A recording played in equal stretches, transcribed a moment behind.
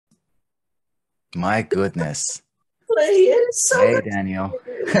My goodness. It's so Hey, good to Daniel.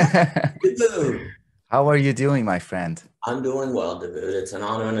 see you. Davood. How are you doing, my friend? I'm doing well, Davood. It's an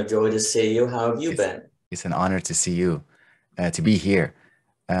honor and a joy to see you. How have you It's been? it's an honor to see you, to be here.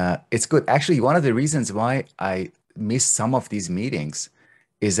 It's good. Actually, one of the reasons why I miss some of these meetings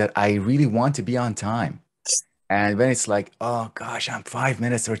is that I really want to be on time. And when it's like, oh gosh, I'm 5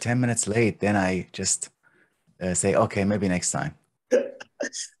 minutes or 10 minutes late, then I just say, okay, maybe next time.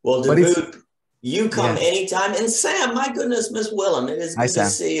 Well, But it's, Davood, you come yes. anytime. And Sam, my goodness, Miss Willem, it is Hi, good to Sam.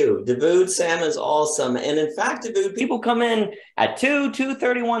 see you. Davood, Sam is awesome. And in fact, Davood, people come in at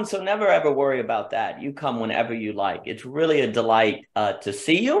 2:31, so never ever worry about that. You come whenever you like. It's really a delight to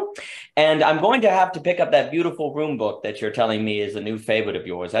see you. And I'm going to have to pick up that beautiful room book that you're telling me is a new favorite of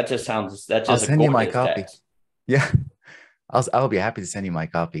yours. That's I'll just a send you my gorgeous copy. text. Yeah, I'll be happy to send you my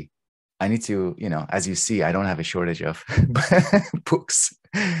copy. I need to, as you see, I don't have a shortage of books.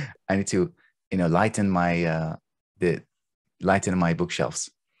 I need to, lighten my the lighten my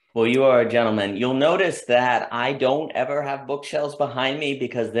bookshelves. Well, you are a gentleman. You'll notice that I don't ever have bookshelves behind me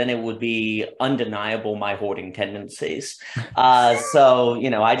because then it would be undeniable my hoarding tendencies.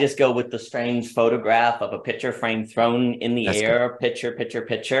 I just go with the strange photograph of a picture frame thrown in the That's good. air, picture, picture,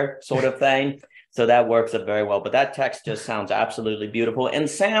 picture sort of thing. So that works up very well. But that text just sounds absolutely beautiful. And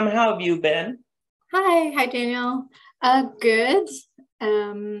Sam, how have you been? Hi Daniel. Good.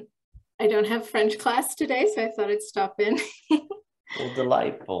 Um, I don't have French class today, so I thought I'd stop in. Well,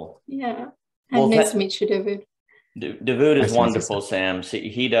 delightful. Yeah. And Well, nice to meet you, David. Davood is Nice to meet you, Sam. wonderful, Sam.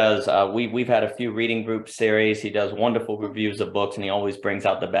 He does. We've had a few reading group series. He does wonderful reviews of books, and he always brings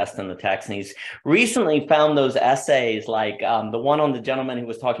out the best in the text. And he's recently found those essays, like the one on the gentleman who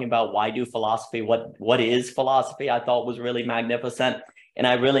was talking about why do philosophy, what is philosophy. I thought was really magnificent, and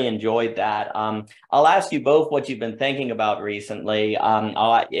I really enjoyed that. I'll ask you both what you've been thinking about recently,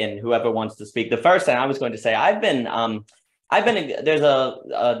 and whoever wants to speak. The first thing I was going to say, there's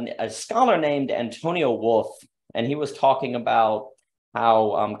a scholar named Antonio Wolff, and he was talking about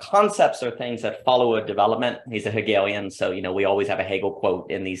how concepts are things that follow a development. He's a Hegelian, so we always have a Hegel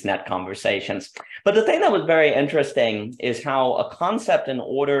quote in these net conversations. But the thing that was very interesting is how a concept, in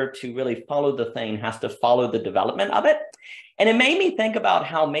order to really follow the thing, has to follow the development of it. And it made me think about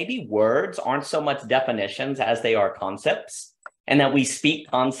how maybe words aren't so much definitions as they are concepts, and that we speak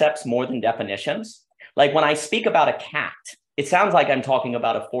concepts more than definitions. Like when I speak about a cat, it sounds like I'm talking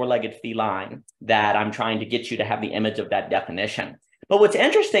about a four-legged feline that I'm trying to get you to have the image of that definition. But what's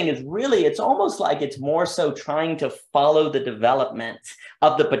interesting is really, it's almost like it's more so trying to follow the development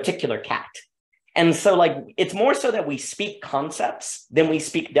of the particular cat. And so it's more so that we speak concepts than we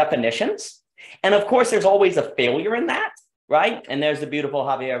speak definitions. And of course, there's always a failure in that, right? And there's the beautiful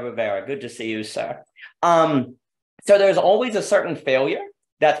Javier Rivera. Good to see you, sir. So there's always a certain failure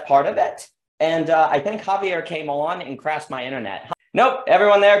that's part of it. And I think Javier came on and crashed my internet. Nope,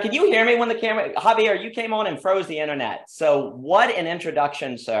 everyone there, can you hear me when the camera, Javier, you came on and froze the internet. So what an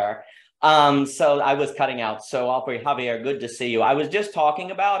introduction, sir. So I was cutting out. So Javier, good to see you. I was just talking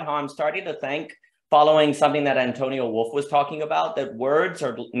about how I'm starting to think, following something that Antonio Wolff was talking about, that words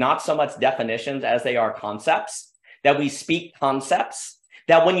are not so much definitions as they are concepts, that we speak concepts,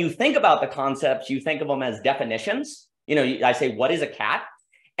 that when you think about the concepts, you think of them as definitions. I say, what is a cat?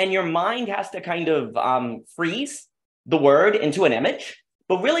 And your mind has to kind of freeze the word into an image.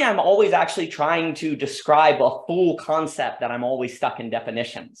 But really, I'm always actually trying to describe a full concept that I'm always stuck in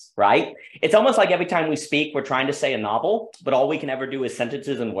definitions, right? It's almost like every time we speak, we're trying to say a novel, but all we can ever do is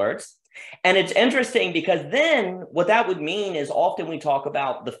sentences and words. And it's interesting because then what that would mean is often we talk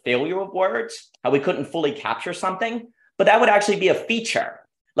about the failure of words, how we couldn't fully capture something, but that would actually be a feature.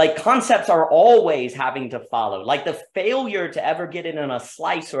 Like concepts are always having to follow. Like the failure to ever get it in a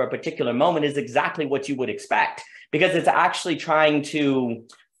slice or a particular moment is exactly what you would expect, because it's actually trying to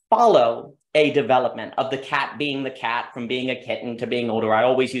follow a development of the cat being the cat, from being a kitten to being older. I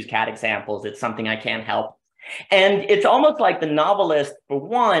always use cat examples. It's something I can't help. And it's almost like the novelist, for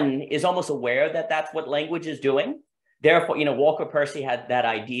one, is almost aware that that's what language is doing. Therefore, Walker Percy had that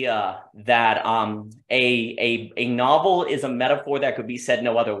idea that a novel is a metaphor that could be said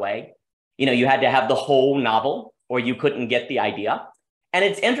no other way. You had to have the whole novel or you couldn't get the idea. And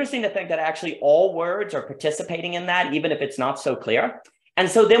it's interesting to think that actually all words are participating in that, even if it's not so clear. And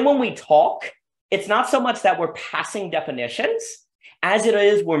so then when we talk, it's not so much that we're passing definitions as it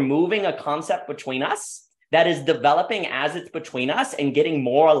is we're moving a concept between us that is developing as it's between us and getting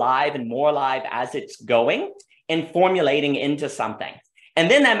more alive and more alive as it's going and formulating into something. And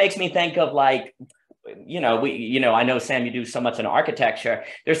then that makes me think of I know, Sam, you do so much in architecture.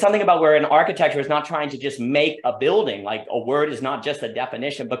 There's something about where an architecture is not trying to just make a building, like a word is not just a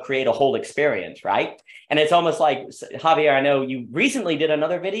definition, but create a whole experience, right? And it's almost like, Javier, I know you recently did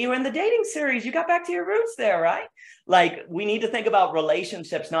another video in the dating series. You got back to your roots there, right? Like, we need to think about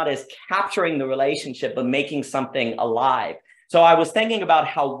relationships not as capturing the relationship, but making something alive. So I was thinking about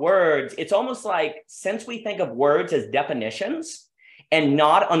how words, it's almost like, since we think of words as definitions and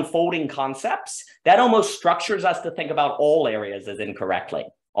not unfolding concepts, that almost structures us to think about all areas as incorrectly,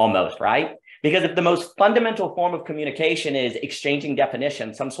 almost, right? Because if the most fundamental form of communication is exchanging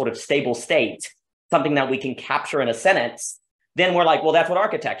definitions, some sort of stable state, something that we can capture in a sentence, then we're like, well, that's what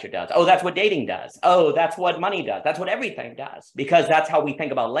architecture does. Oh, that's what dating does. Oh, that's what money does. That's what everything does, because that's how we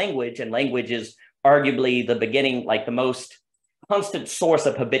think about language. And language is arguably the beginning, like the most constant source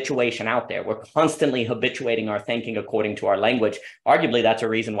of habituation out there. We're constantly habituating our thinking according to our language. Arguably, that's a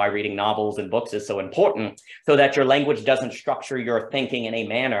reason why reading novels and books is so important, so that your language doesn't structure your thinking in a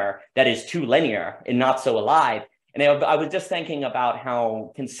manner that is too linear and not so alive. And I was just thinking about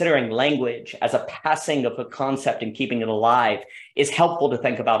how considering language as a passing of a concept and keeping it alive is helpful to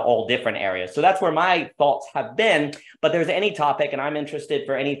think about all different areas. So that's where my thoughts have been, but there's any topic and I'm interested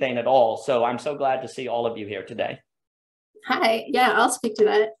for anything at all. So I'm so glad to see all of you here today. Hi, yeah, I'll speak to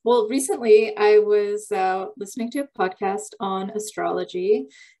that. Well, recently I was listening to a podcast on astrology,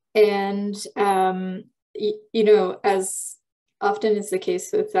 and as often is the case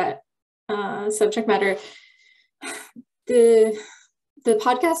with that subject matter, the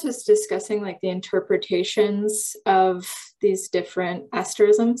podcast was discussing like the interpretations of these different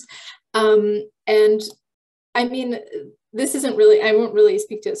asterisms, and I mean, this isn't really, I won't really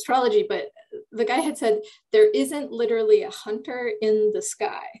speak to astrology, but the guy had said there isn't literally a hunter in the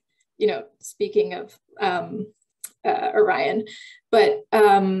sky, speaking of Orion, but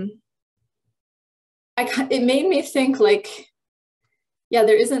it made me think like, yeah,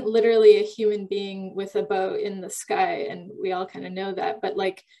 there isn't literally a human being with a bow in the sky, and we all kind of know that, but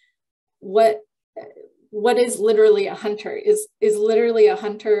like, what is literally a hunter? Is literally a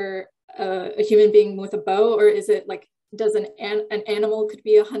hunter a human being with a bow, or is it like, does an animal could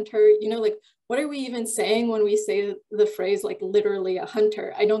be a hunter? Like, what are we even saying when we say the phrase like literally a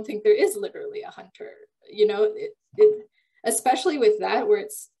hunter? I don't think there is literally a hunter, especially with that, where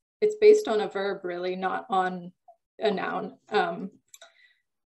it's based on a verb, really, not on a noun.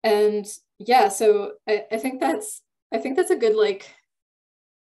 And yeah, so I think that's a good like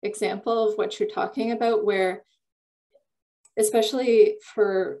example of what you're talking about, where especially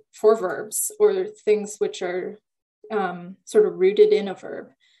for verbs or things which are sort of rooted in a verb,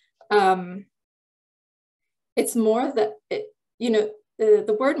 it's more that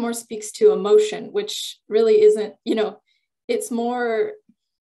the word more speaks to emotion, which really isn't, it's more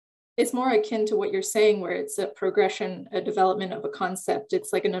akin to what you're saying, where it's a progression, a development of a concept.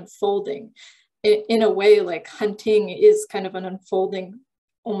 It's like an unfolding in a way. Like hunting is kind of an unfolding,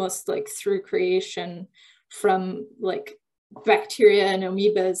 almost like through creation, from like bacteria and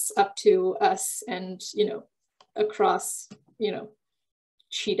amoebas up to us, and across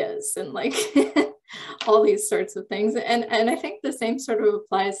cheetahs and like all these sorts of things. And I think the same sort of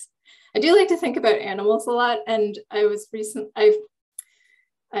applies. I do like to think about animals a lot, and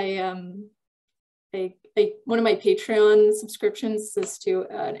one of my Patreon subscriptions is to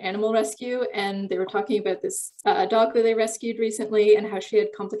an animal rescue, and they were talking about this dog that they rescued recently and how she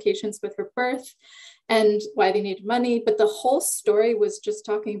had complications with her birth and why they needed money. But the whole story was just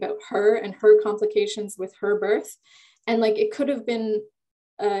talking about her and her complications with her birth. And like, it could have been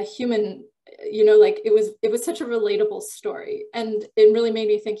a human, like it was such a relatable story. And it really made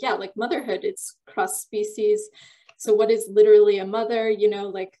me think, yeah, like motherhood, it's cross species. So what is literally a mother,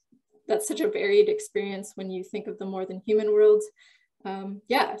 like that's such a varied experience when you think of the more than human world.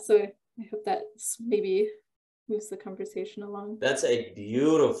 Yeah, so I hope that maybe moves the conversation along. That's a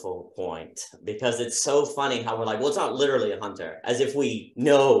beautiful point, because it's so funny how we're like, well, it's not literally a hunter, as if we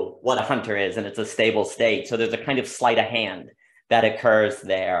know what a hunter is and it's a stable state. So there's a kind of sleight of hand that occurs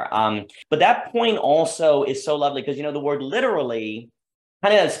there. But that point also is so lovely, because, the word literally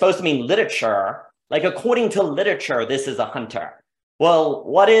kind of is supposed to mean literature. Like, according to literature, this is a hunter. Well,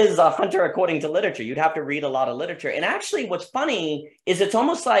 what is a hunter according to literature? You'd have to read a lot of literature. And actually, what's funny is it's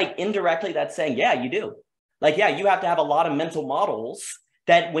almost like indirectly that's saying, yeah, you do. Like, yeah, you have to have a lot of mental models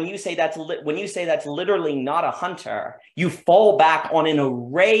that when you say that's literally not a hunter, you fall back on an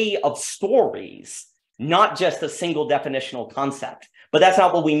array of stories, not just a single definitional concept. But that's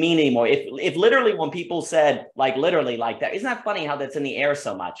not what we mean anymore. If literally, when people said like literally like that, isn't that funny how that's in the air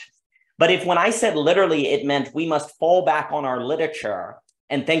so much? But if when I said literally, it meant we must fall back on our literature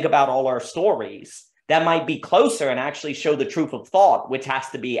and think about all our stories, that might be closer and actually show the truth of thought, which has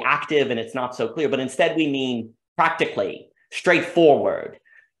to be active and it's not so clear. But instead we mean practically, straightforward.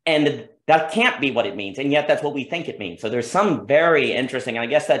 And that can't be what it means. And yet that's what we think it means. So there's some very interesting, I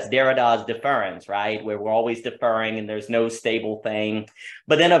guess that's Derrida's deference, right? Where we're always deferring and there's no stable thing.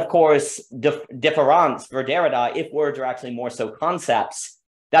 But then of course, difference for Derrida, if words are actually more so concepts,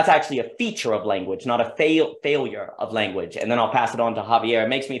 that's actually a feature of language, not a failure of language. And then I'll pass it on to Javier. It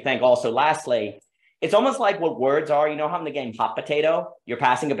makes me think also, lastly, it's almost like what words are. You know how in the game Hot Potato, you're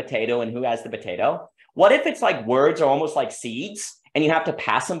passing a potato and who has the potato? What if it's like words are almost like seeds and you have to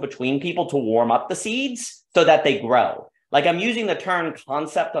pass them between people to warm up the seeds so that they grow? Like I'm using the term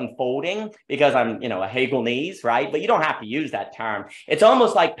concept unfolding because I'm, a Hegelese, right? But you don't have to use that term. It's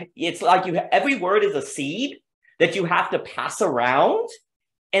almost like, every word is a seed that you have to pass around,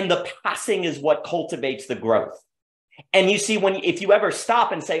 and the passing is what cultivates the growth. And you see, if you ever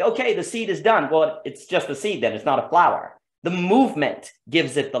stop and say, okay, the seed is done, well, it's just a seed then, it's not a flower. The movement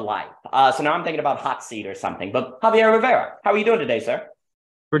gives it the life. So now I'm thinking about hot seed or something. But Javier Rivera, how are you doing today, sir?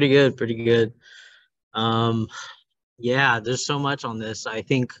 Pretty good, pretty good. Yeah, there's so much on this. I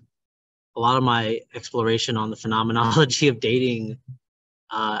think a lot of my exploration on the phenomenology of dating,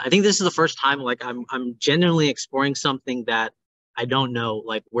 I think this is the first time like I'm genuinely exploring something that I don't know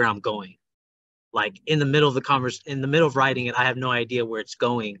like where I'm going. Like in the middle of the in the middle of writing it, I have no idea where it's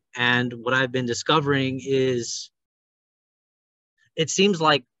going. And what I've been discovering is, it seems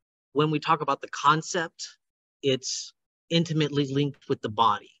like when we talk about the concept, it's intimately linked with the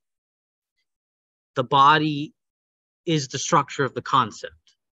body. The body is the structure of the concept.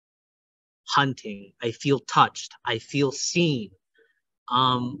 Hunting, I feel touched, I feel seen.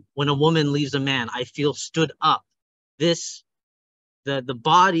 When a woman leaves a man, I feel stood up. The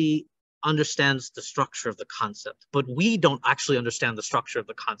body understands the structure of the concept, but we don't actually understand the structure of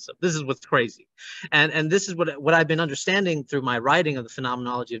the concept. This is what's crazy. And this is what I've been understanding through my writing of the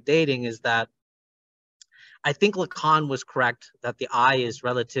phenomenology of dating, is that I think Lacan was correct that the I is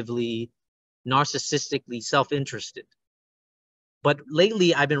relatively narcissistically self-interested. But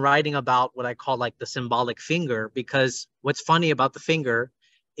lately I've been writing about what I call like the symbolic finger, because what's funny about the finger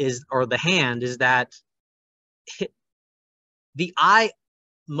is, or the hand, is that the I,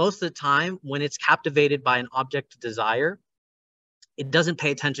 most of the time when it's captivated by an object of desire, it doesn't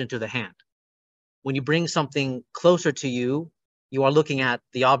pay attention to the hand. When you bring something closer to you, you are looking at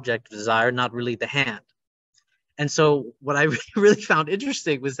the object of desire, not really the hand. And so what I really found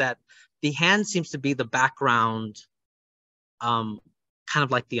interesting was that the hand seems to be the background, kind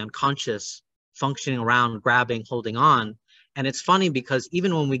of like the unconscious, functioning around, grabbing, holding on. And it's funny because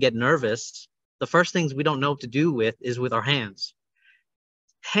even when we get nervous, the first things we don't know what to do with is with our hands.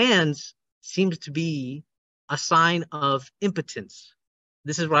 Hands seems to be a sign of impotence.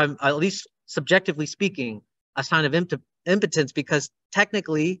 This is what I'm, at least subjectively speaking, a sign of impotence, because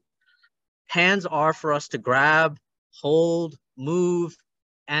technically hands are for us to grab, hold, move.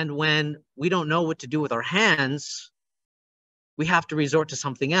 And when we don't know what to do with our hands, we have to resort to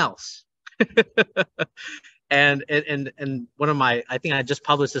something else. and one of my, I think I just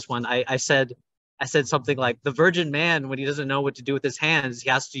published this one. I said something like, the virgin man, when he doesn't know what to do with his hands, he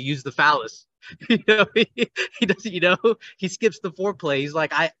has to use the phallus. He doesn't, he skips the foreplay. He's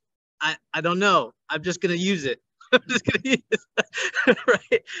like, I don't know. I'm just gonna use it. I'm just gonna use it.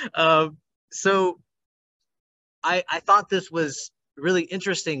 Right. So I thought this was really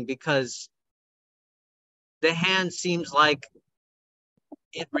interesting because the hand seems like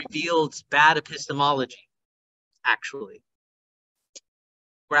it reveals bad epistemology, actually.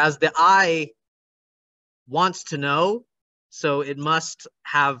 Whereas the eye wants to know, so it must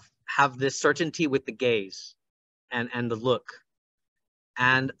have this certainty with the gaze and the look.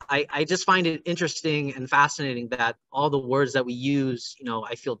 And I just find it interesting and fascinating that all the words that we use,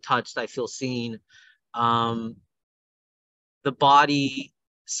 I feel touched, I feel seen, the body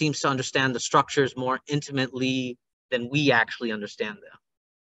seems to understand the structures more intimately than we actually understand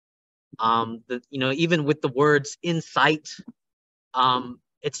them. Even with the words insight,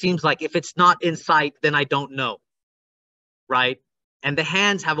 it seems like if it's not insight, then I don't know, right? And the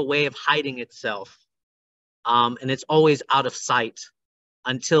hands have a way of hiding itself, and it's always out of sight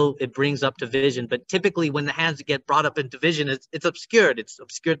until it brings up to vision. But typically when the hands get brought up into vision, it's obscured. It's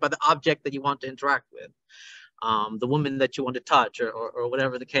obscured by the object that you want to interact with, the woman that you want to touch, or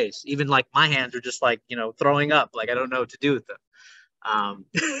whatever the case. Even like my hands are just like, throwing up, like I don't know what to do with them.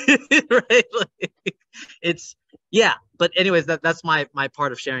 Right? Like, it's, yeah. But anyways, that's my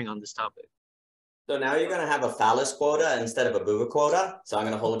part of sharing on this topic. So now you're going to have a phallus quota instead of a booger quota. So I'm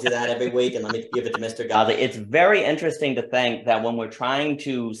going to hold you that every week, and let me give it to Mr. Gozli. It's very interesting to think that when we're trying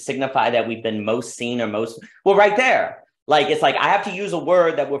to signify that we've been most seen or most, well, right there, like, it's like I have to use a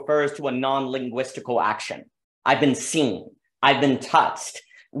word that refers to a non-linguistical action. I've been seen. I've been touched,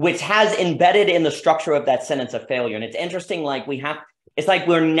 which has embedded in the structure of that sentence of failure. And it's interesting, like it's like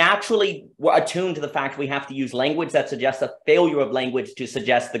we're attuned to the fact we have to use language that suggests a failure of language to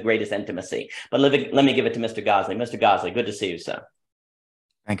suggest the greatest intimacy. But let me give it to Mr. Gozli. Mr. Gozli, good to see you, sir.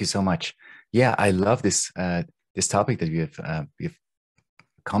 Thank you so much. Yeah, I love this this topic that we've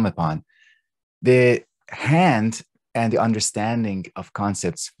come upon. The hand and the understanding of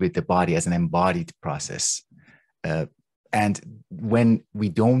concepts with the body as an embodied process. And when we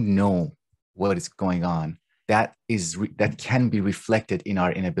don't know what is going on, that can be reflected in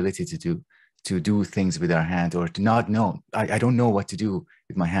our inability to do things with our hand, or to not know. I don't know what to do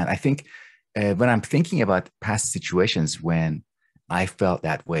with my hand. I think when I'm thinking about past situations when I felt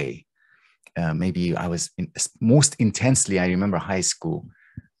that way, maybe I was most intensely, I remember high school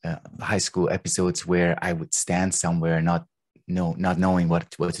episodes where I would stand somewhere not knowing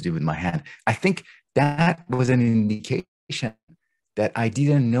what to do with my hand. I think that was an indication that I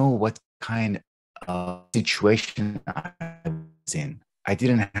didn't know what kind of situation I was in. I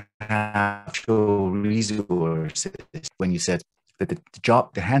didn't have actual resources. When you said that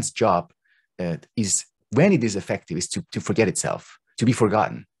the hand's job is, when it is effective, is to forget itself, to be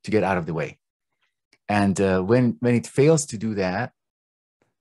forgotten, to get out of the way. And when it fails to do that,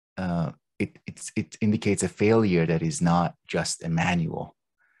 it indicates a failure that is not just a manual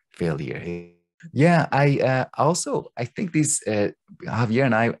failure. Yeah, I think this Javier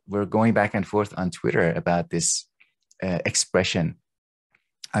and I were going back and forth on Twitter about this expression.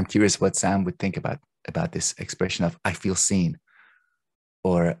 I'm curious what Sam would think about this expression of "I feel seen,"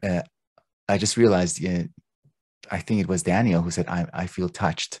 or I just realized, I think it was Daniel who said I feel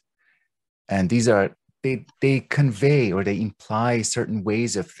touched, and these are they convey or they imply certain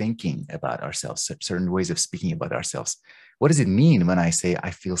ways of thinking about ourselves, certain ways of speaking about ourselves. What does it mean when I say I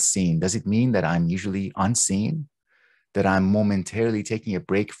feel seen? Does it mean that I'm usually unseen? That I'm momentarily taking a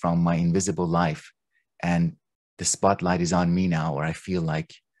break from my invisible life and the spotlight is on me now, or I feel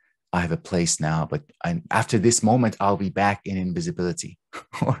like I have a place now, but after this moment, I'll be back in invisibility,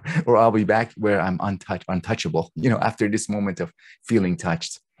 or I'll be back where I'm untouchable, after this moment of feeling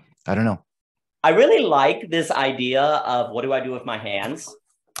touched. I don't know. I really like this idea of what do I do with my hands?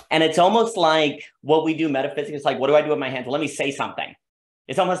 And it's almost like what we do metaphysically. It's like, what do I do with my hands? Well, let me say something.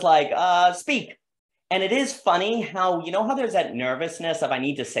 It's almost like, speak. And it is funny how, how there's that nervousness of I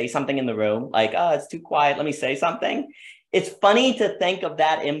need to say something in the room, like, it's too quiet, let me say something. It's funny to think of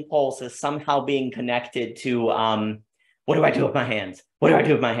that impulse as somehow being connected to, what do I do with my hands? What do I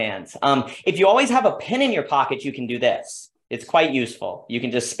do with my hands? If you always have a pen in your pocket, you can do this. It's quite useful. You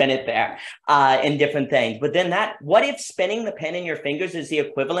can just spin it there in different things. But then what if spinning the pen in your fingers is the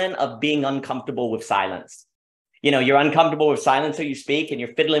equivalent of being uncomfortable with silence? You're uncomfortable with silence, so you speak, and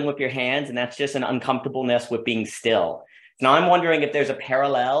you're fiddling with your hands, and that's just an uncomfortableness with being still. Now, I'm wondering if there's a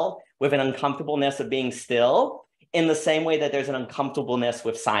parallel with an uncomfortableness of being still in the same way that there's an uncomfortableness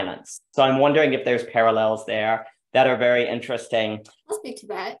with silence. So I'm wondering if there's parallels there that are very interesting. I'll speak to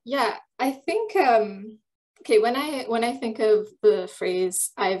that. Yeah, I think, okay, when I think of the phrase,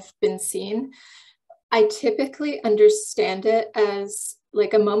 I've been seen, I typically understand it as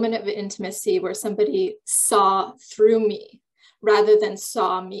like a moment of intimacy where somebody saw through me rather than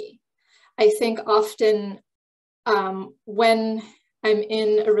saw me. I think often when I'm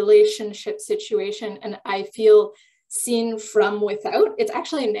in a relationship situation and I feel seen from without, it's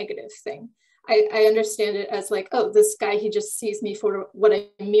actually a negative thing. I understand it as like, oh, this guy, he just sees me for what I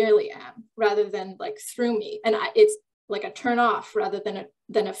merely am rather than like through me. And it's like a turn off rather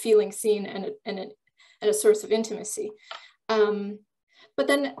than a feeling seen and a source of intimacy. But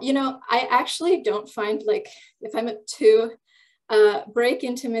then, I actually don't find, like, if I'm to break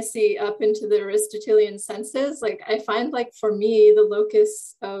intimacy up into the Aristotelian senses, like I find, like, for me, the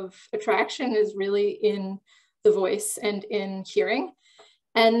locus of attraction is really in the voice and in hearing.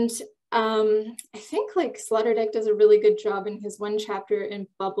 And I think like Sloterdijk does a really good job in his one chapter in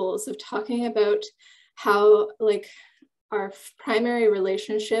Bubbles of talking about how like our primary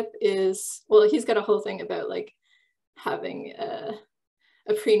relationship is, well, he's got a whole thing about like having a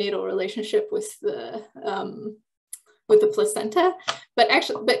prenatal relationship with the placenta, but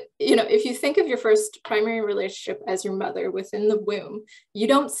if you think of your first primary relationship as your mother within the womb, you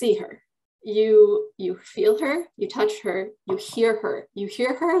don't see her. You feel her, you touch her, you hear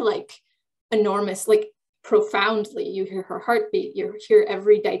her like enormous, like profoundly. You hear her heartbeat, you hear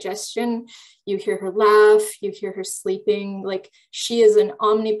every digestion, you hear her laugh, you hear her sleeping. Like, she is an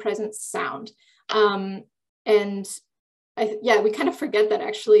omnipresent sound. And we kind of forget that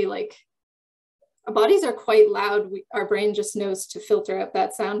actually, like, our bodies are quite loud. Our brain just knows to filter out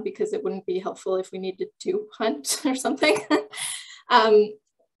that sound because it wouldn't be helpful if we needed to hunt or something.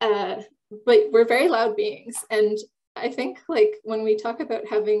 But we're very loud beings. And I think, like, when we talk about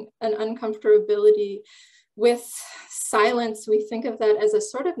having an uncomfortability with silence, we think of that as a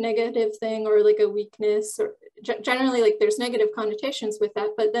sort of negative thing, or like a weakness, or generally, like, there's negative connotations with that.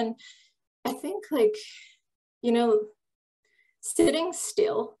 But then I think, like, you know, sitting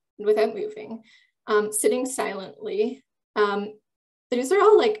still without moving, sitting silently, these are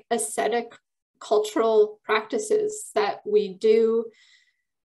all like ascetic cultural practices that we do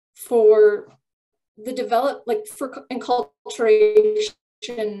for the for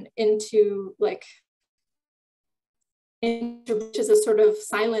enculturation into, like, which is a sort of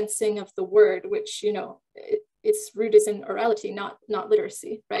silencing of the word, which, you know, its root is in orality, not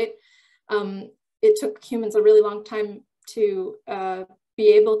literacy, right? It took humans a really long time to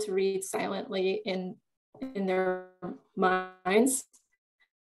be able to read silently in their minds.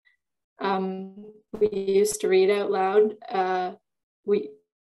 We used to read out loud. We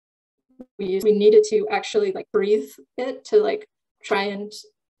needed to actually, like, breathe it to, like, try and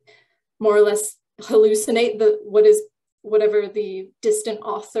more or less hallucinate whatever the distant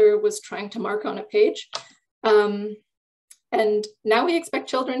author was trying to mark on a page. And now we expect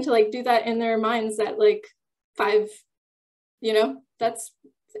children to, like, do that in their minds at, like, 5, you know,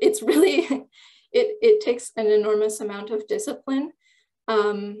 it's really, it takes an enormous amount of discipline,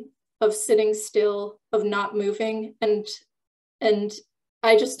 of sitting still, of not moving. And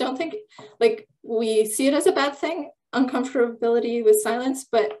I just don't think, like, we see it as a bad thing, uncomfortability with silence,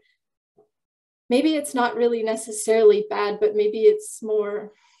 but maybe it's not really necessarily bad, but maybe it's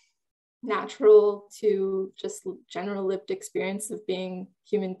more natural to just general lived experience of being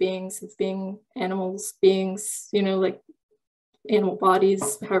human beings, of being animals, beings, you know, like animal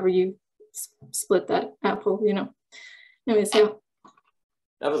bodies, however you split that apple, you know. Anyways, yeah.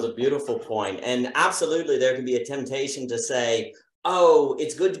 That was a beautiful point. And absolutely, there can be a temptation to say, oh,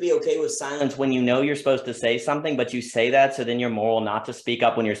 it's good to be okay with silence when you know you're supposed to say something, but you say that so then you're moral not to speak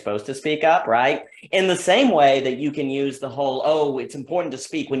up when you're supposed to speak up, right? In the same way that you can use the whole, oh, it's important to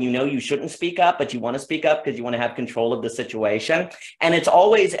speak when you know you shouldn't speak up, but you want to speak up because you want to have control of the situation. And it's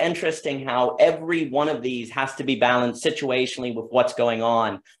always interesting how every one of these has to be balanced situationally with what's going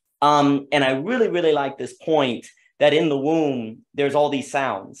on. And I really, really like this point that in the womb, there's all these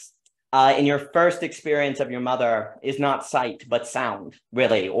sounds. In your first experience of your mother is not sight, but sound,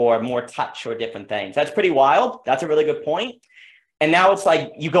 really, or more touch or different things. That's pretty wild. That's a really good point. And now it's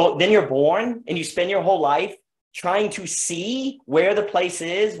like then you're born and you spend your whole life trying to see where the place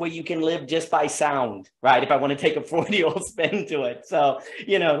is where you can live just by sound, right? If I want to take a Freudian spin to it. So,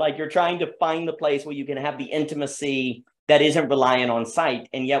 you know, like, you're trying to find the place where you can have the intimacy that isn't reliant on sight.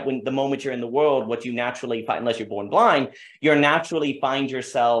 And yet, when the moment you're in the world, what you naturally find, unless you're born blind, you naturally find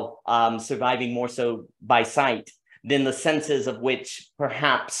yourself surviving more so by sight than the senses of which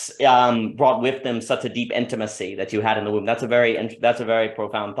perhaps brought with them such a deep intimacy that you had in the womb. That's a very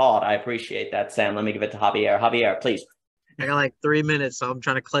profound thought. I appreciate that, Sam. Let me give it to Javier. Javier, please. I got like 3 minutes, so I'm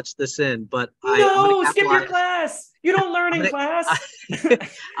trying to clutch this in. But no, skip your class. You don't learn in class.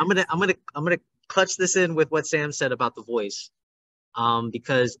 I'm gonna clutch this in with what Sam said about the voice,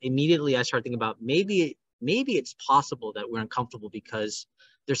 because immediately I start thinking about maybe it's possible that we're uncomfortable because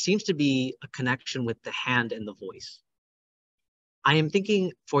there seems to be a connection with the hand and the voice. I am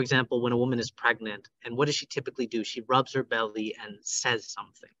thinking, for example, when a woman is pregnant, and what does she typically do? She rubs her belly and says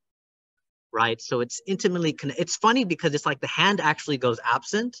something, right? So it's intimately connected. It's funny because it's like the hand actually goes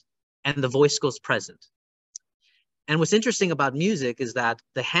absent and the voice goes present. And what's interesting about music is that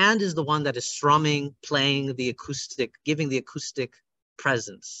the hand is the one that is strumming, playing the acoustic, giving the acoustic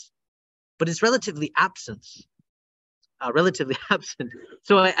presence, but it's relatively absent.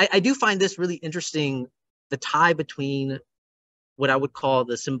 So I do find this really interesting, the tie between what I would call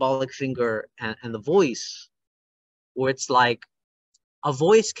the symbolic finger and the voice, where it's like a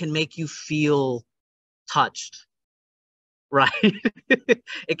voice can make you feel touched, right?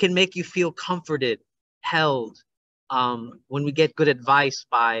 It can make you feel comforted, held. When we get good advice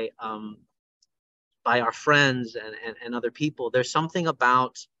by our friends and other people, there's something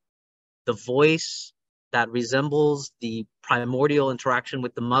about the voice that resembles the primordial interaction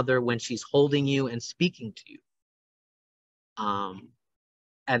with the mother when she's holding you and speaking to you.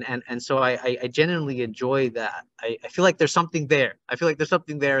 And so I genuinely enjoy that. I feel like there's something there. I feel like there's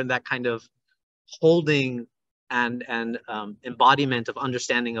something there in that kind of holding and embodiment of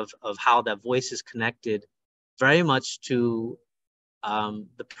understanding of how that voice is connected very much to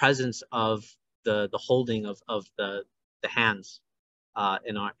the presence of the holding of the hands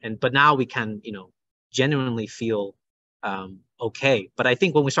but now we can, you know, genuinely feel okay. But I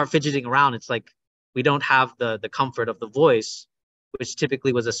think when we start fidgeting around, it's like we don't have the comfort of the voice, which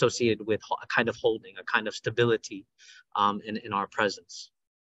typically was associated with a kind of holding, a kind of stability in our presence.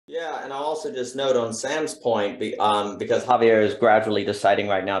 Yeah, and I'll also just note on Sam's point, because Javier is gradually deciding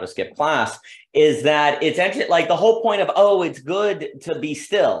right now to skip class, is that it's actually like the whole point of, oh, it's good to be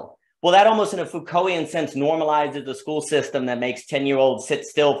still. Well, that almost in a Foucaultian sense normalizes the school system that makes 10-year-olds sit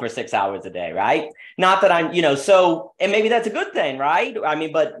still for 6 hours a day, right? Not that I'm, you know, so, and maybe that's a good thing, right? I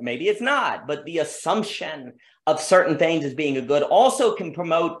mean, but maybe it's not. But the assumption of certain things as being a good also can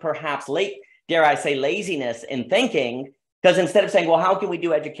promote perhaps dare I say, laziness in thinking. Because instead of saying, well, how can we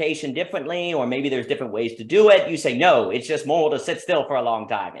do education differently? Or maybe there's different ways to do it. You say, no, it's just moral to sit still for a long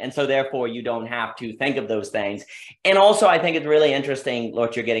time. And so therefore you don't have to think of those things. And also I think it's really interesting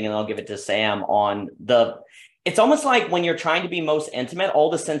what you're getting, and I'll give it to Sam on it's almost like when you're trying to be most intimate,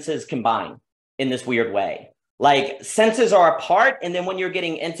 all the senses combine in this weird way. Like senses are apart. And then when you're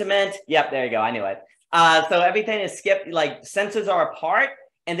getting intimate, yep, there you go. I knew it. So everything is skipped, like senses are apart.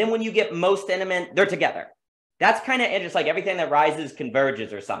 And then when you get most intimate, they're together. That's kind of interesting, like everything that rises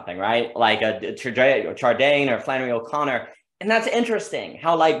converges or something, right? Like a Chardin or Flannery O'Connor. And that's interesting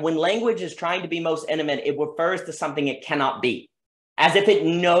how like when language is trying to be most intimate, it refers to something it cannot be, as if it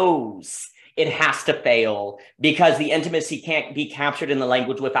knows it has to fail because the intimacy can't be captured in the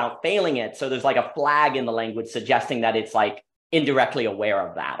language without failing it. So there's like a flag in the language suggesting that it's like indirectly aware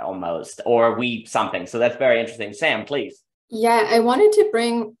of that almost, or something. So that's very interesting. Sam, please. Yeah, I wanted to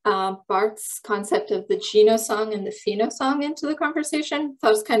bring Barth's concept of the genosong and the phenosong into the conversation. That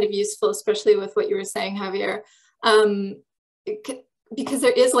was kind of useful, especially with what you were saying, Javier, because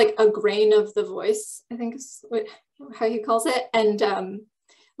there is like a grain of the voice, I think is how he calls it. And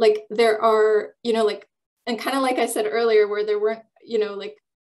like there are, you know, like, and kind of like I said earlier, where there weren't, you know, like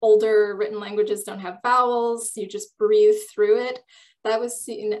older written languages don't have vowels, you just breathe through it. That was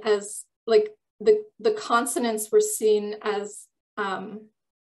seen as like, the consonants were seen as the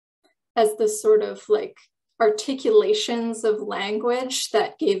sort of like articulations of language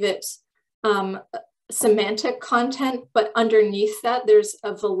that gave it semantic content, but underneath that there's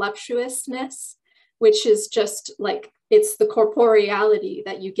a voluptuousness, which is just like, it's the corporeality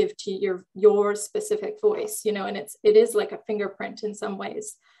that you give to your specific voice, you know, and it is like a fingerprint in some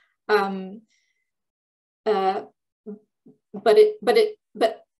ways. But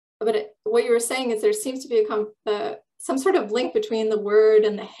what you were saying is there seems to be some sort of link between the word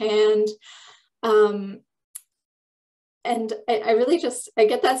and the hand. And I really I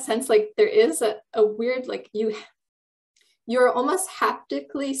get that sense like there is a weird, like you're almost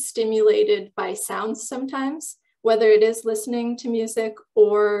haptically stimulated by sounds sometimes, whether it is listening to music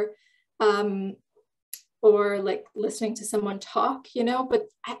or like listening to someone talk, you know, but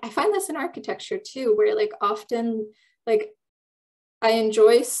I find this in architecture too, where like often like I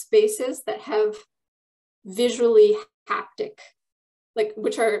enjoy spaces that have visually haptic, like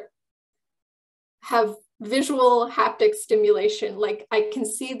which have visual haptic stimulation. Like I can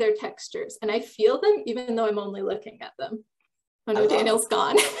see their textures and I feel them even though I'm only looking at them. Oh no, Daniel's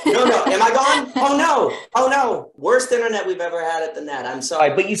gone. No, am I gone? Oh no. Worst internet we've ever had at the net. I'm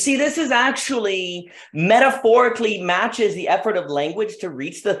sorry. But you see, this is actually metaphorically matches the effort of language to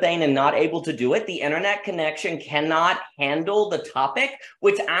reach the thing and not able to do it. The internet connection cannot handle the topic,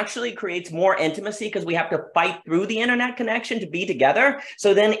 which actually creates more intimacy because we have to fight through the internet connection to be together.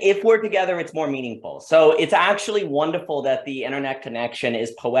 So then if we're together, it's more meaningful. So it's actually wonderful that the internet connection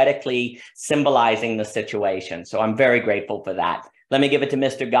is poetically symbolizing the situation. So I'm very grateful for that. Let me give it to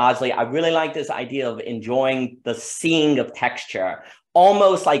Mr. Gozli. I really like this idea of enjoying the seeing of texture,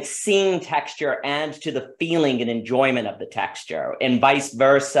 almost like seeing texture adds to the feeling and enjoyment of the texture, and vice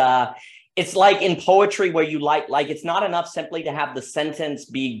versa. It's like in poetry where you like it's not enough simply to have the sentence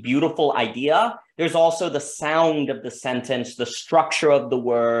be beautiful idea. There's also the sound of the sentence, the structure of the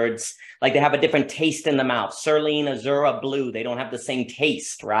words, like they have a different taste in the mouth. Cerulean, Azura, blue, they don't have the same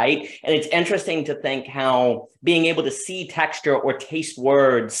taste, right? And it's interesting to think how being able to see texture or taste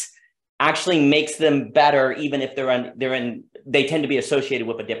words actually makes them better, even if they tend to be associated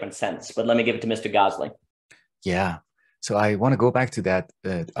with a different sense. But let me give it to Mr. Gozli. Yeah. So I want to go back to that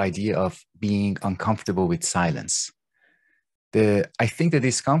idea of being uncomfortable with silence. I think the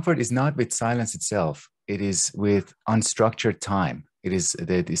discomfort is not with silence itself. It is with unstructured time. It is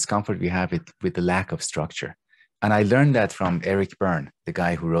the discomfort we have with the lack of structure. And I learned that from Eric Berne, the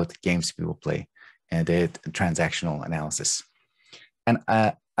guy who wrote Games People Play. the transactional analysis. And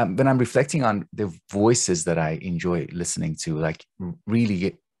when I'm reflecting on the voices that I enjoy listening to, like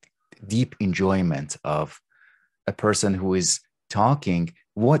really deep enjoyment of a person who is talking,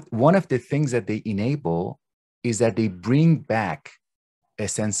 one of the things that they enable is that they bring back a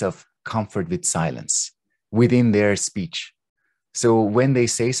sense of comfort with silence within their speech. So when they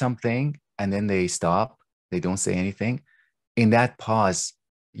say something and then they stop, they don't say anything, in that pause,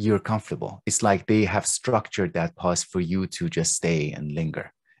 you're comfortable. It's like they have structured that pause for you to just stay and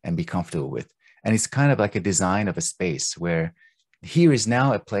linger and be comfortable with. And it's kind of like a design of a space where here is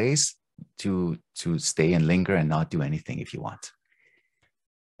now a place to stay and linger and not do anything if you want.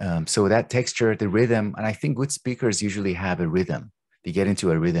 So that texture, the rhythm, and I think good speakers usually have a rhythm. They get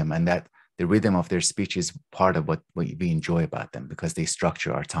into a rhythm, and that the rhythm of their speech is part of what we enjoy about them, because they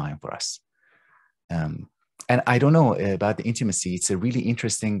structure our time for us. And I don't know about the intimacy. It's a really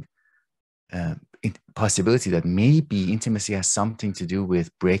interesting possibility that maybe intimacy has something to do with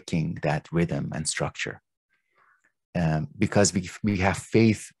breaking that rhythm and structure. Because we have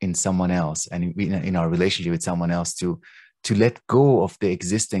faith in someone else, and in our relationship with someone else, to let go of the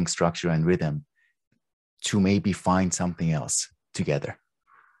existing structure and rhythm to maybe find something else together.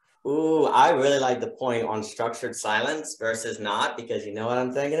 Ooh, I really like the point on structured silence versus not, because you know what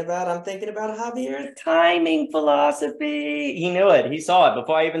I'm thinking about? I'm thinking about Javier's timing philosophy. He knew it. He saw it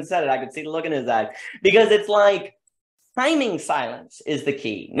before I even said it. I could see the look in his eye, because it's like timing silence is the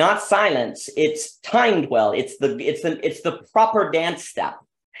key, not silence. It's timed well. It's the proper dance step.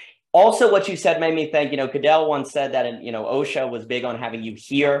 Also, what you said made me think, Cadell once said that, Osho was big on having you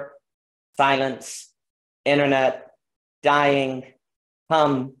hear silence, internet, dying,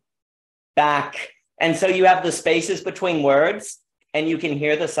 come back. And so you have the spaces between words and you can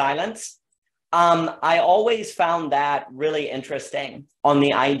hear the silence. I always found that really interesting on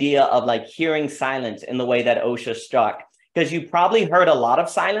the idea of like hearing silence in the way that Osho struck, because you probably heard a lot of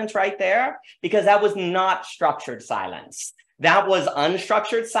silence right there, because that was not structured silence. That was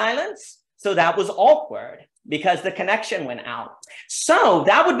unstructured silence. So that was awkward because the connection went out. So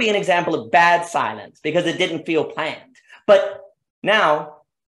that would be an example of bad silence because it didn't feel planned. But now,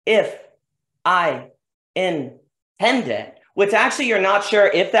 if I intended, which actually you're not sure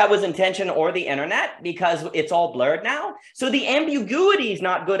if that was intention or the internet because it's all blurred now. So the ambiguity is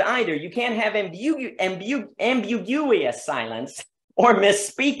not good either. You can't have ambiguous silence or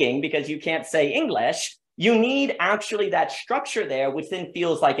misspeaking because you can't say English. You need actually that structure there, which then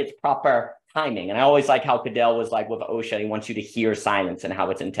feels like it's proper timing. And I always like how Cadell was like with Osho, he wants you to hear silence and how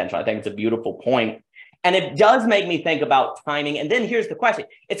it's intentional. I think it's a beautiful point. And it does make me think about timing. And then here's the question.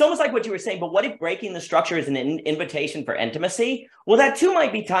 It's almost like what you were saying, but what if breaking the structure is an invitation for intimacy? Well, that too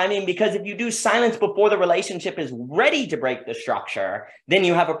might be timing, because if you do silence before the relationship is ready to break the structure, then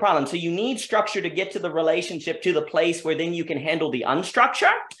you have a problem. So you need structure to get to the relationship, to the place where then you can handle the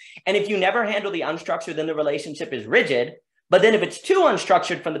unstructured. And if you never handle the unstructured, then the relationship is rigid. But then if it's too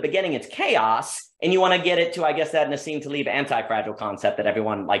unstructured from the beginning, it's chaos. And you want to get it to, I guess, that Nassim Taleb anti-fragile concept that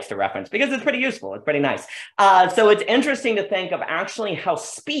everyone likes to reference because it's pretty useful. It's pretty nice. So it's interesting to think of actually how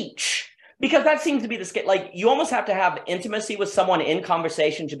speech, because that seems to be the, like you almost have to have intimacy with someone in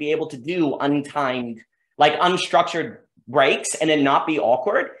conversation to be able to do untimed, like unstructured breaks and then not be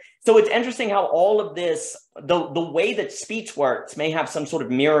awkward. So it's interesting how all of this, the way that speech works may have some sort of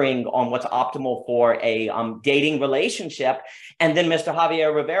mirroring on what's optimal for a dating relationship. And then Mr.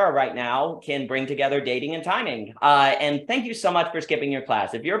 Javier Rivera right now can bring together dating and timing. And thank you so much for skipping your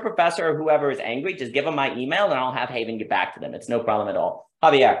class. If you're a professor or whoever is angry, just give them my email and I'll have Haven get back to them. It's no problem at all.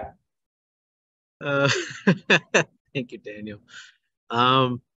 Javier. Thank you, Daniel.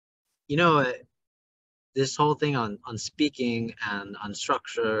 This whole thing on speaking and on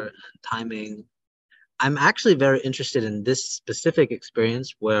structure and timing, I'm actually very interested in this specific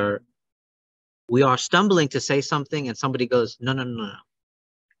experience where we are stumbling to say something and somebody goes, no,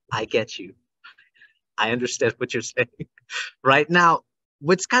 I get you. I understand what you're saying. Right now,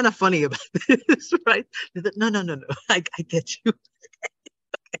 what's kind of funny about this, right? No, I get you.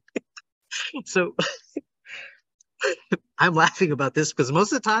 So I'm laughing about this because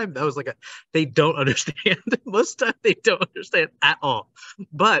most of the time that was like they don't understand. Most of the time they don't understand at all.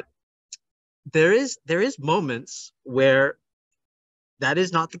 But there is moments where that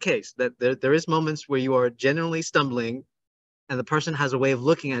is not the case. That there is moments where you are genuinely stumbling and the person has a way of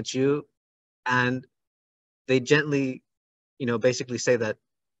looking at you and they gently, basically say that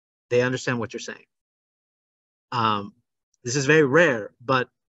they understand what you're saying. This is very rare, but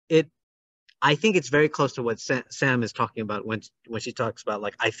I think it's very close to what Sam is talking about when she talks about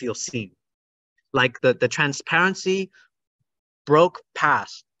like, I feel seen. Like the transparency broke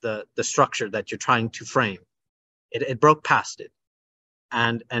past the structure that you're trying to frame. It broke past it,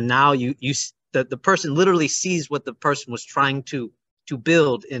 and now the person literally sees what the person was trying to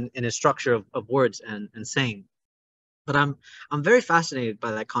build in a structure of words and saying. But I'm very fascinated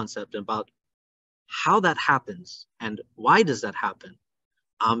by that concept about how that happens and why does that happen.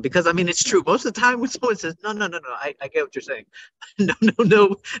 Because I mean, it's true. Most of the time when someone says, no, I get what you're saying. No,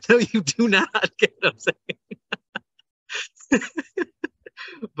 you do not get what I'm saying.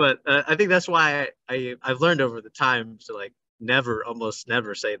 But I think that's why I've learned over the time to like almost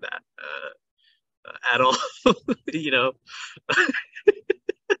never say that at all, you know.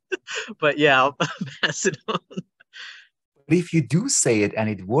 But yeah, I'll pass it on. But if you do say it and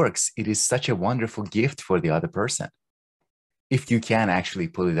it works, it is such a wonderful gift for the other person. If you can actually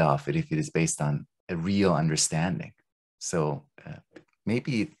pull it off, and if it is based on a real understanding. So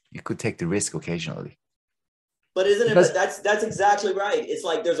maybe you could take the risk occasionally. But isn't it, that's exactly right. It's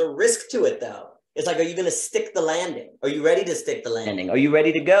like there's a risk to it though. It's like, are you going to stick the landing? Are you ready to stick the landing? Are you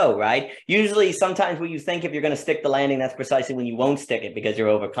ready to go, right? Usually, sometimes when you think if you're going to stick the landing, that's precisely when you won't stick it because you're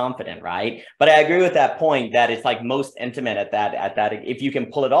overconfident, right? But I agree with that point that it's like most intimate at that, if you can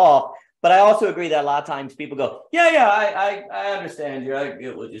pull it off. But I also agree that a lot of times people go, I understand you. I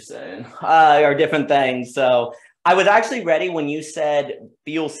get what you're saying, or different things. So I was actually ready when you said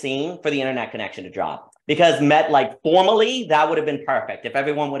feel seen for the internet connection to drop. Because formally, that would have been perfect if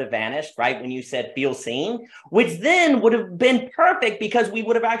everyone would have vanished, right? When you said feel seen, which then would have been perfect because we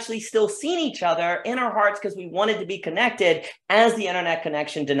would have actually still seen each other in our hearts because we wanted to be connected, as the internet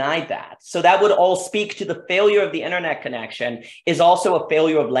connection denied that. So that would all speak to the failure of the internet connection is also a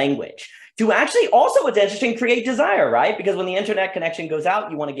failure of language. To actually also, what's interesting, create desire, right? Because when the internet connection goes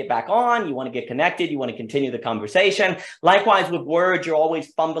out, you want to get back on, you want to get connected, you want to continue the conversation. Likewise with words, you're always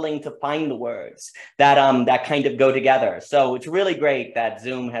fumbling to find the words that kind of go together. So it's really great that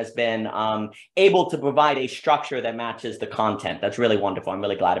Zoom has been able to provide a structure that matches the content. That's really wonderful. I'm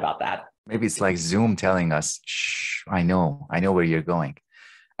really glad about that. Maybe it's like Zoom telling us, shh, I know where you're going.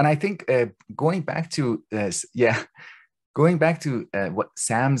 And I think going back to what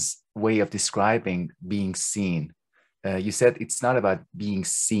Sam's way of describing being seen, you said it's not about being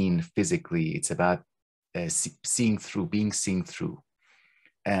seen physically, it's about seeing through, being seen through.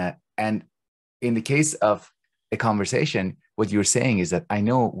 And in the case of a conversation, what you're saying is that I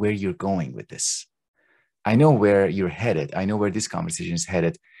know where you're going with this. I know where you're headed. I know where this conversation is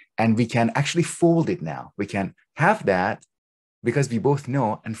headed. And we can actually fold it now. We can have that because we both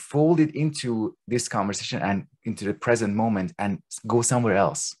know, and fold it into this conversation and into the present moment and go somewhere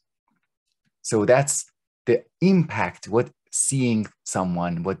else. So that's the impact, what seeing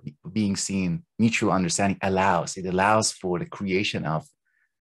someone, what being seen, mutual understanding allows. It allows for the creation of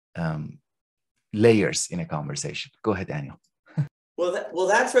layers in a conversation. Go ahead, Daniel. Well,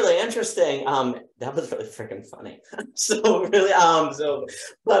 that's really interesting. That was really freaking funny.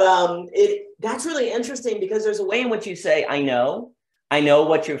 That's really interesting because there's a way in which you say, I know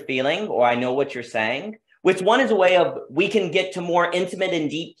what you're feeling, or I know what you're saying, which one is a way of, we can get to more intimate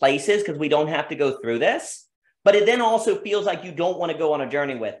and deep places because we don't have to go through this, but it then also feels like you don't want to go on a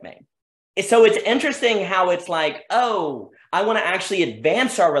journey with me. So it's interesting how it's like, oh, I want to actually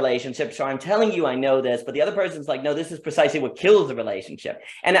advance our relationship. So I'm telling you, I know this, but the other person's like, no, this is precisely what kills the relationship.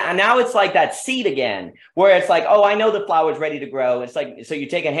 And now it's like that seed again, where it's like, oh, I know the flower's ready to grow. It's like, so you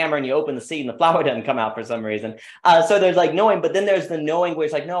take a hammer and you open the seed and the flower doesn't come out for some reason. So there's like knowing, but then there's the knowing where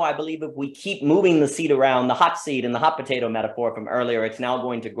it's like, no, I believe if we keep moving the seed around, the hot seed and the hot potato metaphor from earlier, it's now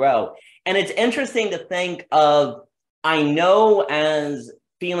going to grow. And it's interesting to think of, I know as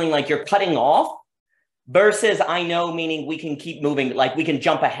feeling like you're cutting off versus I know meaning we can keep moving, like we can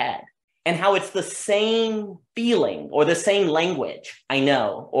jump ahead, and how it's the same feeling or the same language. I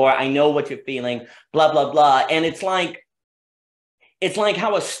know, or I know what you're feeling, blah, blah, blah. And it's like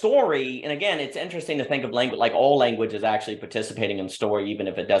how a story, and again, it's interesting to think of language, like all language is actually participating in story, even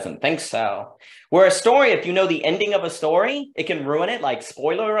if it doesn't think so. Where a story, if you know the ending of a story, it can ruin it, like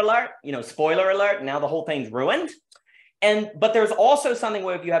spoiler alert, now the whole thing's ruined. But there's also something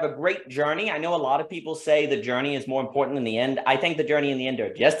where if you have a great journey, I know a lot of people say the journey is more important than the end. I think the journey and the end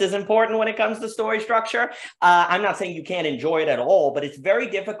are just as important when it comes to story structure. I'm not saying you can't enjoy it at all, but it's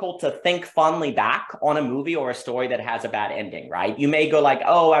very difficult to think fondly back on a movie or a story that has a bad ending, right? You may go like,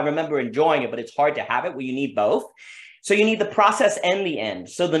 oh, I remember enjoying it, but it's hard to have it where you need both. So you need the process and the end.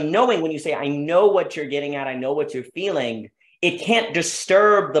 So the knowing, when you say, I know what you're getting at, I know what you're feeling, it can't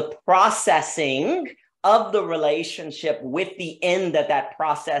disturb the processing of the relationship with the end that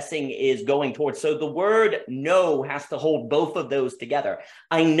processing is going towards. So the word know has to hold both of those together.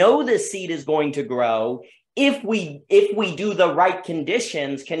 I know this seed is going to grow if we do the right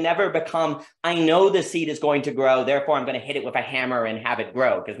conditions, can never become, I know the seed is going to grow, therefore I'm going to hit it with a hammer and have it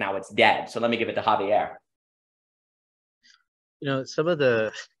grow because now it's dead. So let me give it to Javier. You know, some of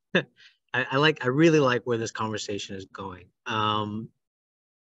the, I really like where this conversation is going.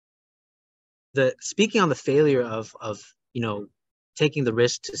 Speaking on the failure of you know, taking the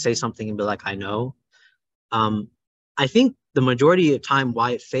risk to say something and be like, I know. I think the majority of the time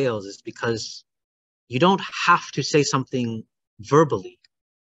why it fails is because you don't have to say something verbally.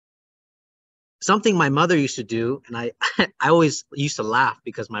 Something my mother used to do, and I always used to laugh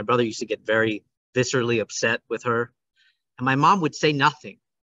because my brother used to get very viscerally upset with her. And my mom would say nothing.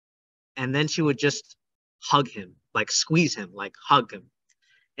 And then she would just hug him, like squeeze him, like hug him.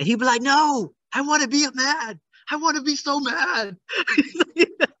 And he'd be like, no, I want to be mad. I want to be so mad.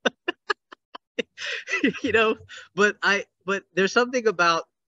 You know, but there's something about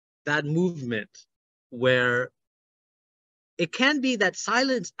that movement where it can be that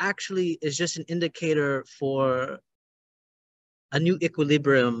silence actually is just an indicator for a new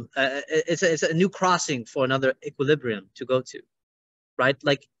equilibrium. It's a new crossing for another equilibrium to go to, right?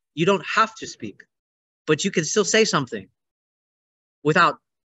 Like you don't have to speak, but you can still say something without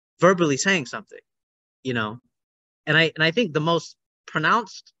verbally saying something, you know? And I think the most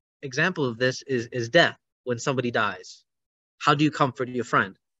pronounced example of this is death. When somebody dies, how do you comfort your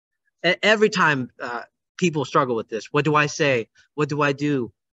friend? Every time people struggle with this, what do I say? What do I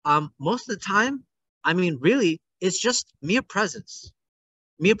do? Most of the time, I mean, really, it's just mere presence,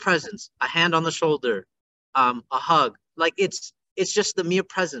 a hand on the shoulder, a hug. Like it's just the mere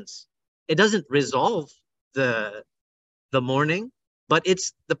presence. It doesn't resolve the mourning, but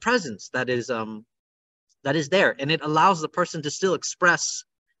it's the presence that is there, and it allows the person to still express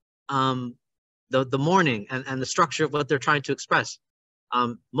the mourning and the structure of what they're trying to express.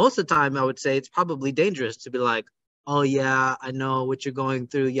 Most of the time, I would say it's probably dangerous to be like, oh yeah, I know what you're going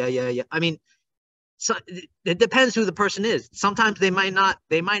through. Yeah. I mean, so it depends who the person is. Sometimes they might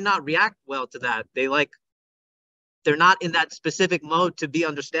not react well to that. They're not in that specific mode to be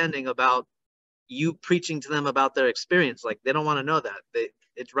understanding about you preaching to them about their experience. Like they don't want to know that.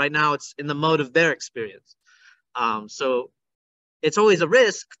 It's right now, it's in the mode of their experience. So it's always a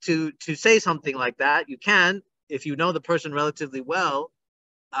risk to say something like that. You can, if you know the person relatively well.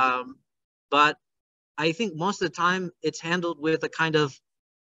 But I think most of the time it's handled with a kind of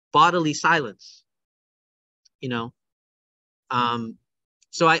bodily silence, you know?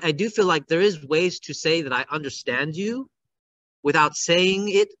 So I do feel like there is ways to say that I understand you without saying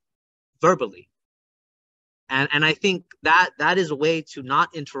it verbally. And I think that is a way to not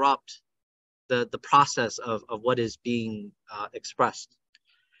interrupt the process of what is being expressed.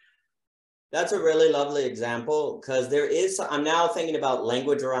 That's a really lovely example, because I'm now thinking about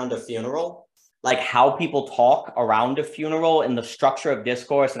language around a funeral, like how people talk around a funeral and the structure of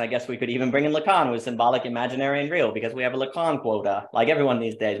discourse. And I guess we could even bring in Lacan with symbolic, imaginary, and real, because we have a Lacan quota, like everyone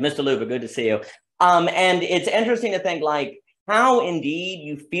these days. Mr. Luba, good to see you. And it's interesting to think like how indeed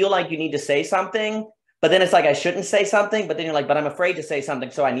you feel like you need to say something, but then it's like, I shouldn't say something, but then you're like, but I'm afraid to say something,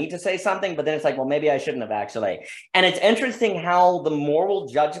 so I need to say something, but then it's like, well, maybe I shouldn't have actually. And it's interesting how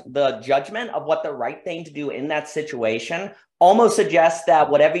the judgment of what the right thing to do in that situation almost suggests that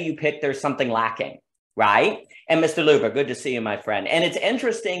whatever you pick, there's something lacking, right? And Mr. Luber, good to see you, my friend. And it's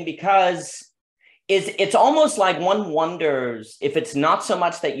interesting because it's almost like one wonders if it's not so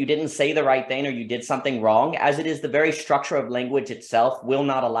much that you didn't say the right thing or you did something wrong, as it is the very structure of language itself will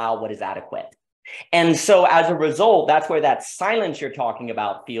not allow what is adequate. And so as a result, that's where that silence you're talking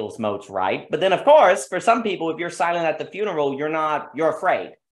about feels most right. But then, of course, for some people, if you're silent at the funeral, you're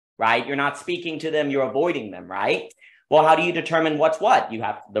afraid, right? You're not speaking to them, you're avoiding them, right? Well, how do you determine what's what? You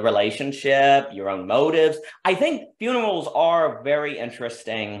have the relationship, your own motives. I think funerals are very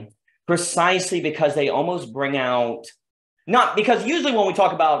interesting precisely because they almost bring out, not because usually when we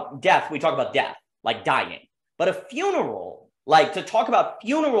talk about death, we talk about death, like dying. But a funeral, like to talk about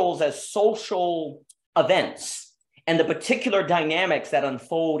funerals as social events and the particular dynamics that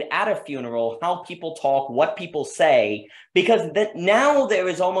unfold at a funeral, how people talk, what people say, because now there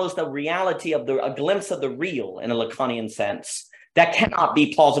is almost a reality of a glimpse of the real in a Lacanian sense that cannot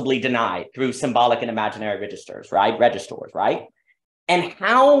be plausibly denied through symbolic and imaginary registers, right? And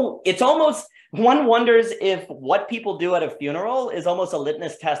how it's almost, one wonders if what people do at a funeral is almost a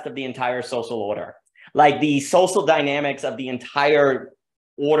litmus test of the entire social order. Like the social dynamics of the entire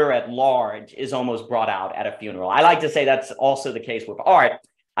order at large is almost brought out at a funeral. I like to say that's also the case with art.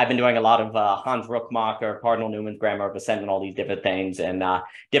 I've been doing a lot of Hans Ruckmacher, Cardinal Newman's Grammar of Assent, and all these different things and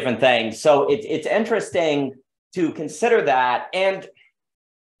different things. So it's interesting to consider that. And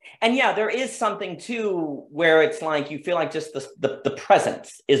And yeah, there is something too where it's like you feel like just the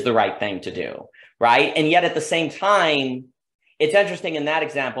presence is the right thing to do, right? And yet at the same time, it's interesting in that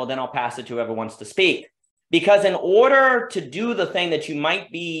example, then I'll pass it to whoever wants to speak. Because in order to do the thing that you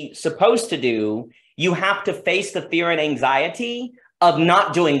might be supposed to do, you have to face the fear and anxiety of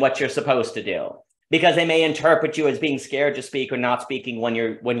not doing what you're supposed to do, because they may interpret you as being scared to speak or not speaking when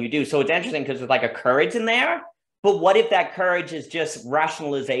you do. So it's interesting because there's like a courage in there. But what if that courage is just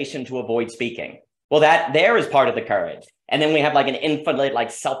rationalization to avoid speaking? Well, that there is part of the courage. And then we have like an infinite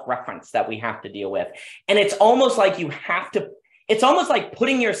like self-reference that we have to deal with. And it's almost like you have to, it's almost like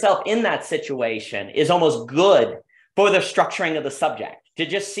putting yourself in that situation is almost good for the structuring of the subject, to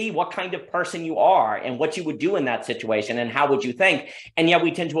just see what kind of person you are and what you would do in that situation and how would you think. And yet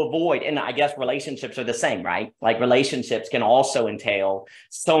we tend to avoid, and I guess relationships are the same, right? Like relationships can also entail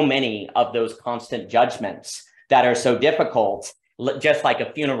so many of those constant judgments that are so difficult, just like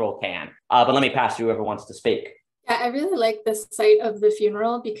a funeral can. But let me pass to whoever wants to speak. Yeah, I really like the site of the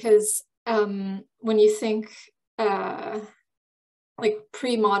funeral because when you think like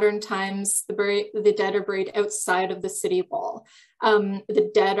pre-modern times, the dead are buried outside of the city wall.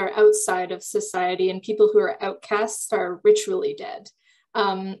 The dead are outside of society, and people who are outcasts are ritually dead.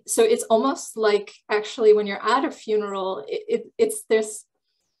 So it's almost like actually when you're at a funeral, it's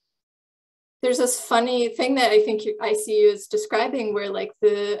there's this funny thing that I think ICU is describing, where like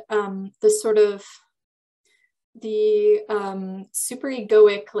the sort of the super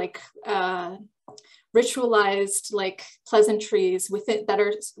egoic, like ritualized like pleasantries within that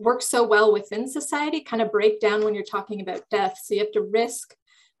work so well within society kind of break down when you're talking about death. So you have to risk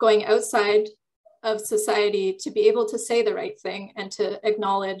going outside of society to be able to say the right thing and to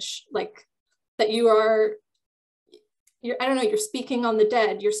acknowledge like that I don't know, you're speaking on the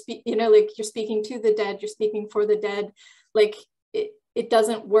dead, you're speaking to the dead, you're speaking for the dead. Like it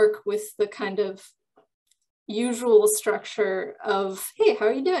doesn't work with the kind of usual structure of, hey, how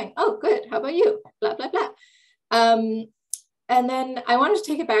are you doing? Oh, good. How about you? Blah, blah, blah. And then I wanted to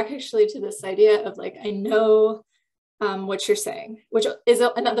take it back actually to this idea of like, I know what you're saying, which is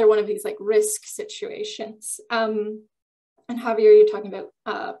another one of these like risk situations. And Javier, you're talking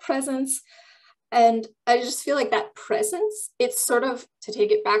about presence. And I just feel like that presence, it's sort of, to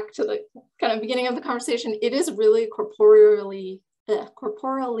take it back to the kind of beginning of the conversation, it is really corporeally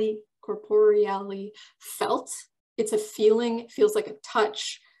felt. It's a feeling, it feels like a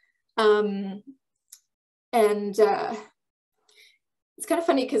touch. And it's kind of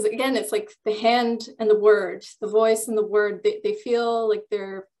funny because again, it's like the hand and the word, the voice and the word, they feel like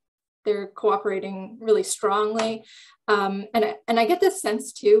they're cooperating really strongly. And I get this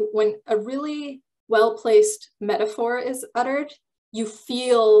sense too, when a really well-placed metaphor is uttered, you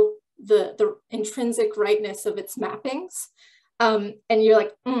feel the intrinsic rightness of its mappings. And you're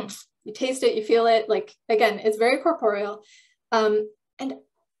like, you taste it, you feel it. Like, again, it's very corporeal. And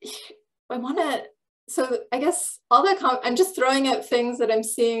I wanna, so I guess all that, I'm just throwing out things that I'm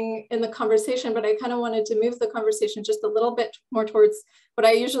seeing in the conversation, but I kind of wanted to move the conversation just a little bit more towards what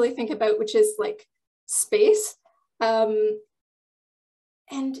I usually think about, which is like space. And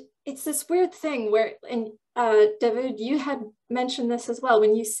it's this weird thing where, and Davood, you had mentioned this as well.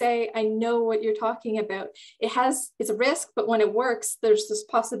 When you say, I know what you're talking about, it's a risk, but when it works, there's this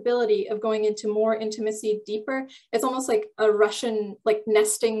possibility of going into more intimacy, deeper. It's almost like a Russian, like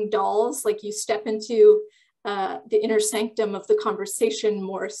nesting dolls, like you step into the inner sanctum of the conversation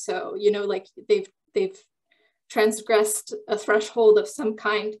more so, you know, like they've transgressed a threshold of some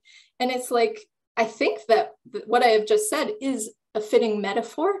kind. And it's like, I think that what I have just said is a fitting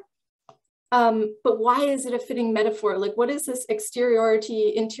metaphor. But why is it a fitting metaphor? Like, what is this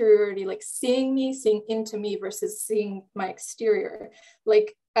exteriority, interiority, like seeing me, seeing into me versus seeing my exterior?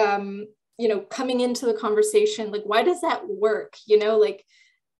 Like, you know, coming into the conversation, like, why does that work? You know, like,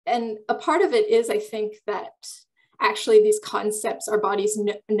 and a part of it is, I think that actually these concepts, our bodies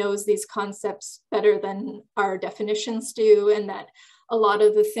knows these concepts better than our definitions do, and that a lot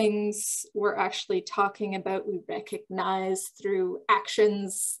of the things we're actually talking about, we recognize through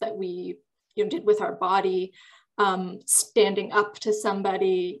actions that we did with our body, standing up to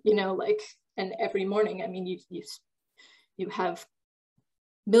somebody, you know, like, and every morning, I mean, you have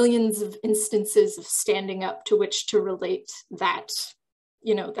millions of instances of standing up to which to relate that,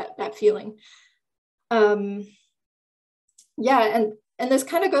 you know, that feeling. Yeah, and this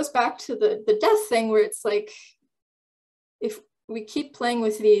kind of goes back to the death thing, where it's like, if we keep playing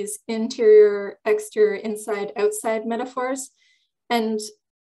with these interior, exterior, inside, outside metaphors, and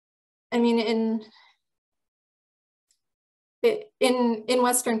I mean, in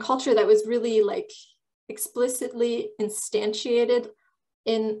Western culture, that was really like explicitly instantiated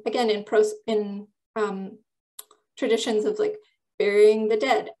in traditions of like burying the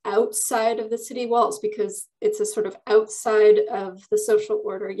dead outside of the city walls, because it's a sort of outside of the social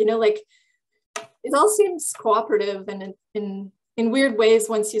order, you know, like it all seems cooperative and in weird ways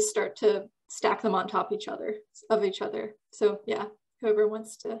once you start to stack them on top of each other. So yeah, whoever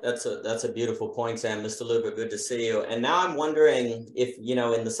wants to. That's a beautiful point, Sam. Mr. Luber, good to see you. And now I'm wondering if, you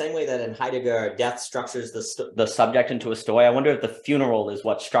know, in the same way that in Heidegger, death structures the subject into a story, I wonder if the funeral is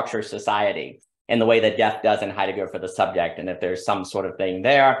what structures society in the way that death does in Heidegger for the subject, and if there's some sort of thing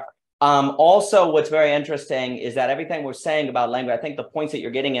there. Also, what's very interesting is that everything we're saying about language, I think the points that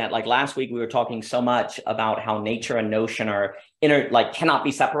you're getting at, like last week, we were talking so much about how nature and notion are cannot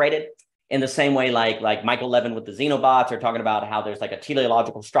be separated. In the same way, like Michael Levin with the xenobots are talking about how there's like a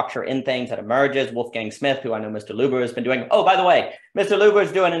teleological structure in things that emerges. Wolfgang Smith, who I know Mr. Luber has been doing. Oh, by the way, Mr. Luber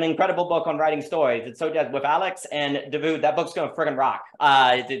is doing an incredible book on writing stories. It's so with Alex and Davood. That book's gonna friggin' rock.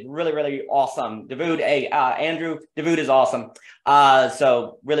 It's really, really awesome. Davood, Andrew, Davood is awesome.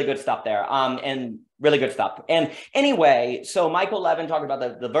 So really good stuff there. And really good stuff. And anyway, so Michael Levin talking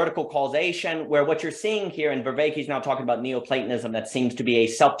about the vertical causation, where what you're seeing here, and Vervaeke's now talking about Neoplatonism, that seems to be a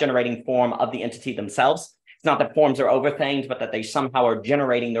self-generating form of the entity themselves. It's not that forms are over things, but that they somehow are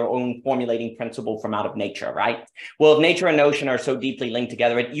generating their own formulating principle from out of nature, right? Well, if nature and notion are so deeply linked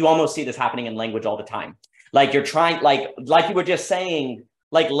together, you almost see this happening in language all the time. Like you're trying, like you were just saying,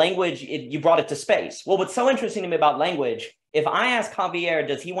 like language, you brought it to space. Well, what's so interesting to me about language, if I ask Javier,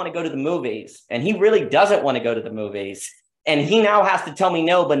 does he want to go to the movies? And he really doesn't want to go to the movies. And he now has to tell me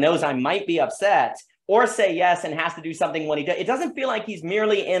no, but knows I might be upset, or say yes and has to do something when he does. It doesn't feel like he's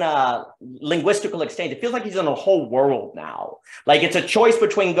merely in a linguistical exchange. It feels like he's in a whole world now. Like it's a choice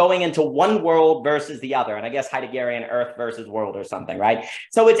between going into one world versus the other. And I guess Heideggerian earth versus world or something, right?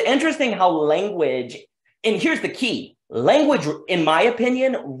 So it's interesting how language, and here's the key. Language, in my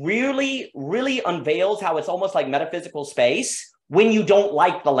opinion, really, really unveils how it's almost like metaphysical space when you don't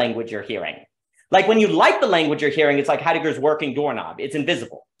like the language you're hearing. Like when you like the language you're hearing, it's like Heidegger's working doorknob. It's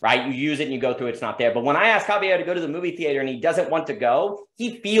invisible, right? You use it and you go through, it's not there. But when I ask Javier to go to the movie theater and he doesn't want to go,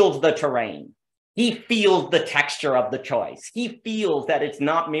 he feels the terrain. He feels the texture of the choice. He feels that it's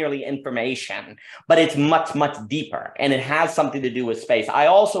not merely information, but it's much, much deeper. And it has something to do with space. I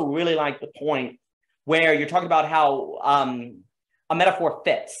also really like the point where you're talking about how a metaphor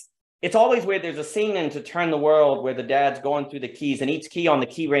fits. It's always where there's a scene in To Turn the World where the dad's going through the keys and each key on the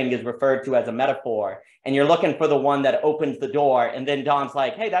key ring is referred to as a metaphor. And you're looking for the one that opens the door. And then Don's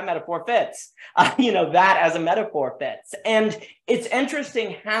like, hey, that metaphor fits. You know, that as a metaphor fits. And it's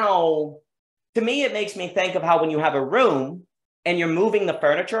interesting how, to me, it makes me think of how when you have a room and you're moving the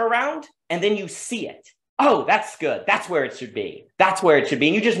furniture around and then you see it. Oh, that's good. That's where it should be. That's where it should be.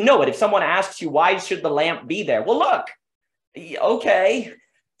 And you just know it. If someone asks you, why should the lamp be there? Well, look, okay.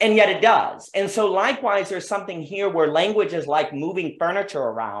 And yet it does. And so likewise, there's something here where language is like moving furniture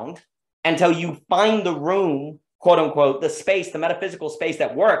around until you find the room, quote unquote, the space, the metaphysical space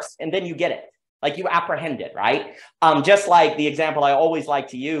that works, and then you get it. Like you apprehend it, right? Just like the example I always like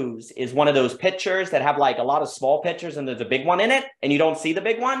to use is one of those pictures that have like a lot of small pictures and there's a big one in it and you don't see the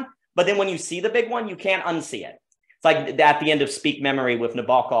big one. But then when you see the big one, you can't unsee it. It's like at the end of Speak Memory with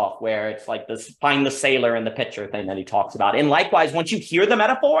Nabokov, where it's like this find the sailor in the picture thing that he talks about. And likewise, once you hear the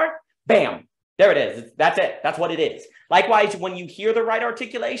metaphor, bam, there it is. That's it. That's what it is. Likewise, when you hear the right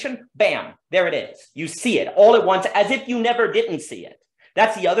articulation, bam, there it is. You see it all at once as if you never didn't see it.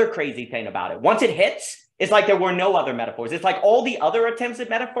 That's the other crazy thing about it. Once it hits, it's like there were no other metaphors. It's like all the other attempts at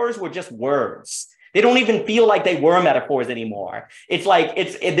metaphors were just words. They don't even feel like they were metaphors anymore. It's like,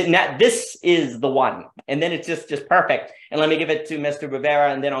 this is the one. And then it's just perfect. And let me give it to Mr.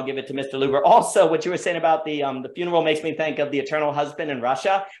 Rivera, and then I'll give it to Mr. Luber. Also, what you were saying about the funeral makes me think of The Eternal Husband in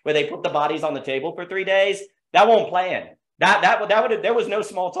Russia, where they put the bodies on the table for 3 days. That won't play in. There was no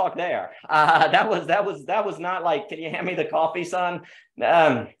small talk there. That was not like, can you hand me the coffee, son?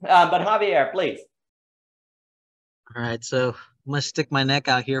 But Javier, please. All right, so I'm gonna stick my neck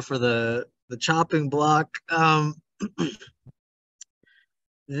out here for the chopping block.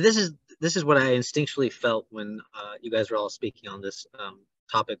 This is what I instinctually felt when you guys were all speaking on this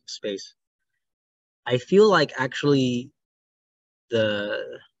topic of space. I feel like actually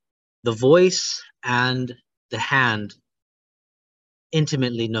the voice and the hand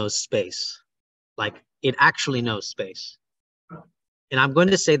intimately knows space. Like it actually knows space. And I'm going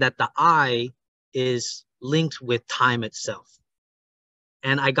to say that the eye is linked with time itself.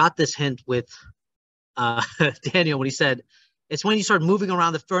 And I got this hint with Daniel when he said, it's when you start moving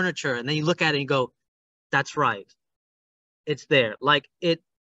around the furniture and then you look at it and you go, that's right. It's there. Like it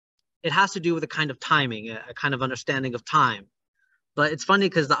has to do with a kind of timing, a kind of understanding of time. But it's funny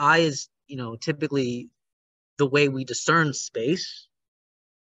because the eye is, you know, typically the way we discern space.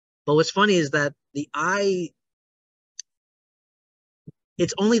 But what's funny is that the eye,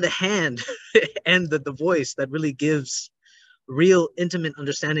 it's only the hand and the voice that really gives real intimate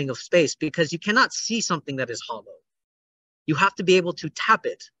understanding of space, because you cannot see something that is hollow. You have to be able to tap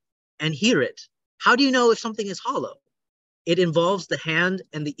it and hear it. How do you know if something is hollow? It involves the hand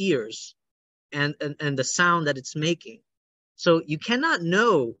and the ears and the sound that it's making. So you cannot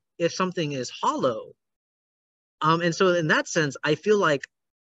know if something is hollow. And so in that sense, I feel like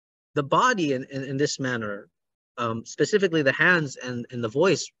the body in this manner, specifically the hands and the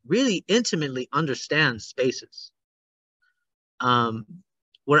voice, really intimately understands spaces.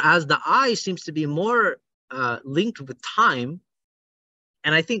 Whereas the eye seems to be more linked with time.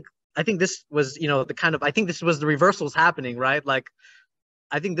 And I think this was, you know, I think this was the reversals happening, right? Like,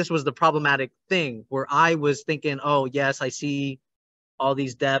 I think this was the problematic thing where I was thinking, oh, yes, I see all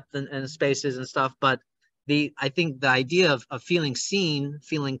these depth and spaces and stuff. But I think the idea of feeling seen,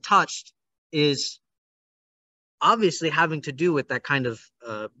 feeling touched is obviously having to do with that kind of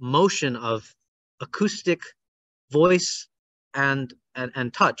motion of acoustic voice and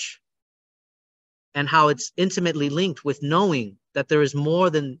touch, and how it's intimately linked with knowing that there is more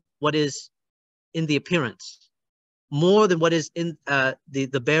than what is in the appearance, more than what is in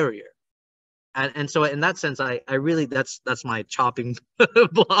the barrier. And so in that sense, I really, that's my chopping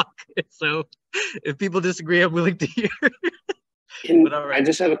block. So if people disagree, I'm willing to hear. I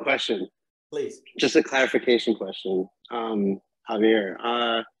just have a question. Please. Just a clarification question.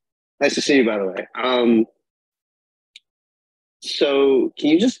 Javier, nice to see you, by the way. So can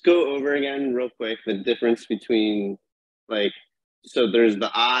you just go over again real quick the difference between, like, so there's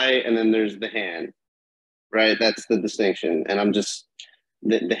the eye and then there's the hand, right? That's the distinction. And I'm just,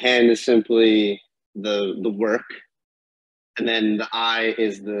 the hand is simply the work, and then the eye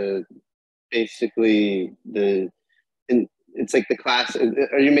is basically it's like the class.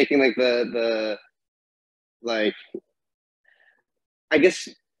 Are you making like the like, I guess,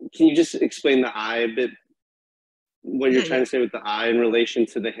 can you just explain the eye a bit, what you're trying to say with the eye in relation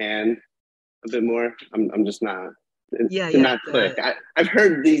to the hand a bit more? I'm just not, did not click. I've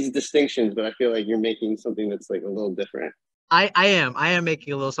heard these distinctions, but I feel like you're making something that's like a little different. I am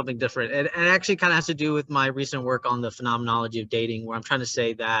making a little something different. And it actually kind of has to do with my recent work on the phenomenology of dating, where I'm trying to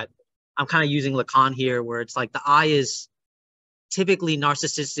say that I'm kind of using Lacan here, where it's like the eye is typically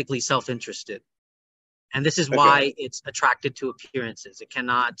narcissistically self-interested. And this is why it's attracted to appearances. It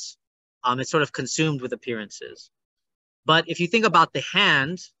cannot, it's sort of consumed with appearances. But if you think about the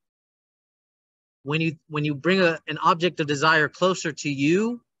hand, when you bring an object of desire closer to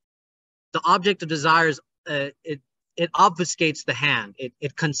you, the object of desire is, it obfuscates the hand.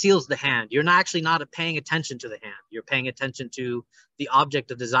 It conceals the hand. You're actually not paying attention to the hand. You're paying attention to the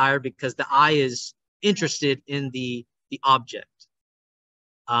object of desire because the eye is interested in the object.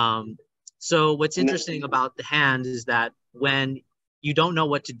 So what's interesting about the hand is that when you don't know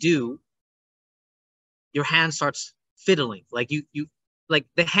what to do, your hand starts fiddling. Like you like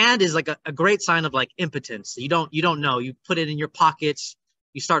the hand is like a great sign of like impotence. You don't know. You put it in your pockets.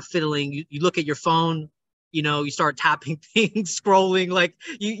 You start fiddling. You look at your phone. You know, you start tapping things, scrolling. Like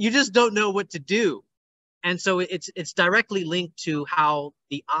you just don't know what to do. And so it's directly linked to how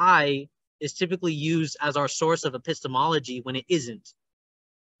the eye is typically used as our source of epistemology when it isn't.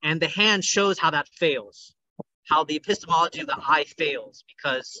 And the hand shows how that fails, how the epistemology of the eye fails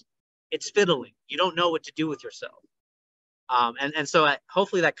because it's fiddling. You don't know what to do with yourself. And so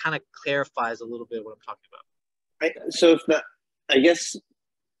hopefully that kind of clarifies a little bit what I'm talking about. So if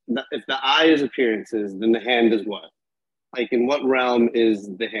the eye is appearances, then the hand is what? Like, in what realm is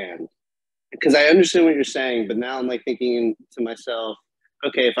the hand? Because I understand what you're saying, but now I'm like thinking to myself,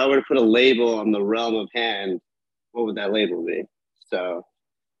 okay, if I were to put a label on the realm of hand, what would that label be? So,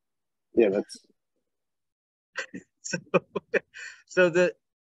 yeah, that's.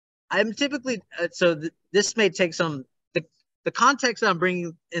 This may take some, the context that I'm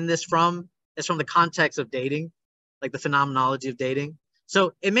bringing in this from is from the context of dating, like the phenomenology of dating.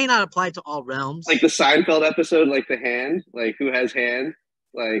 So it may not apply to all realms. Like the Seinfeld episode, like the hand, like who has hand?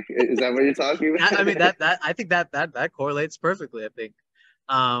 Like, is that what you're talking about? I mean, I think that correlates perfectly, I think.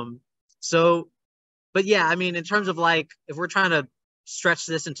 But yeah, I mean, in terms of like, if we're trying to stretch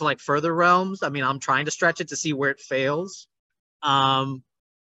this into like further realms, I mean, I'm trying to stretch it to see where it fails.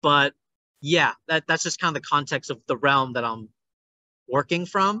 But yeah, that's just kind of the context of the realm that I'm working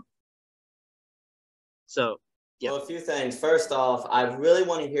from. So Well, a few things. First off, I really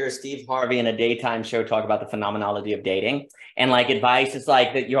want to hear Steve Harvey in a daytime show talk about the phenomenology of dating, and like advice is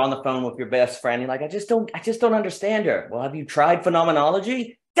like that you're on the phone with your best friend. You're like, I just don't understand her. Well, have you tried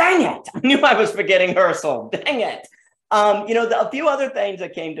phenomenology? Dang it. I knew I was forgetting Herschel. Dang it. A few other things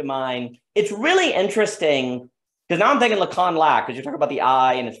that came to mind. It's really interesting because now I'm thinking Lacan lack, because you're talking about the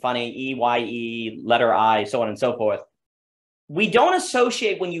I and it's funny, E-Y-E, letter I, so on and so forth. We don't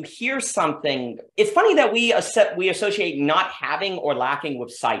associate when you hear something. It's funny that we associate not having or lacking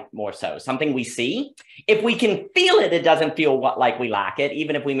with sight more so, something we see. If we can feel it, it doesn't feel like we lack it,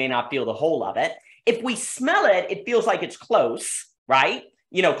 even if we may not feel the whole of it. If we smell it, it feels like it's close, right?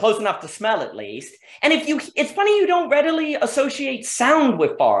 Close enough to smell at least. And it's funny, you don't readily associate sound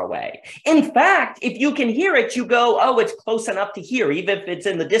with far away. In fact, if you can hear it, you go, oh, it's close enough to hear, even if it's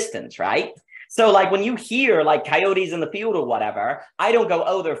in the distance, right? So like when you hear like coyotes in the field or whatever, I don't go,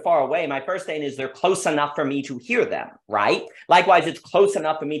 oh, they're far away. My first thing is they're close enough for me to hear them, right? Likewise, it's close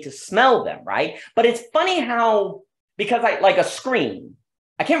enough for me to smell them, right? But it's funny how, because I like a scream,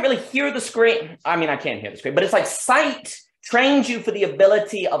 I can't really hear the scream. I mean, I can't hear the scream, but it's like sight trains you for the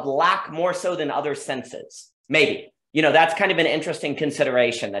ability of lack more so than other senses. Maybe, that's kind of an interesting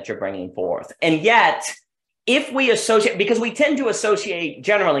consideration that you're bringing forth. And yet, if we associate, because we tend to associate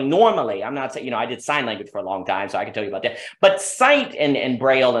generally, normally, I'm not saying, I did sign language for a long time, so I can tell you about that, but sight and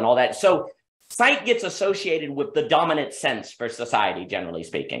Braille and all that. So sight gets associated with the dominant sense for society, generally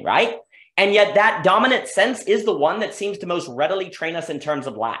speaking, right? And yet that dominant sense is the one that seems to most readily train us in terms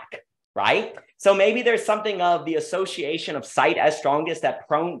of lack, right? So maybe there's something of the association of sight as strongest that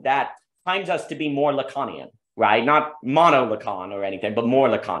finds us to be more Lacanian. Right? Not mono-Lacan or anything, but more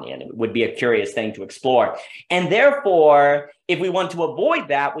Lacanian. It would be a curious thing to explore. And therefore, if we want to avoid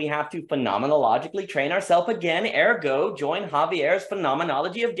that, we have to phenomenologically train ourselves again. Ergo, join Javier's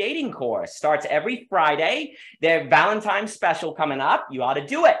Phenomenology of Dating course. Starts every Friday. Their Valentine's special coming up. You ought to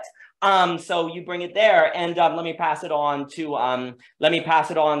do it. So you bring it there, and let me pass it on to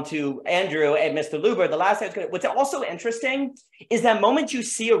Andrew and Mr. Luber. The last thing, what's also interesting is that moment you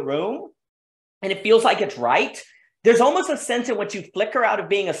see a room and it feels like it's right, there's almost a sense in which you flicker out of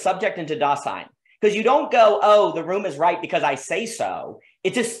being a subject into Dasein. Because you don't go, oh, the room is right because I say so.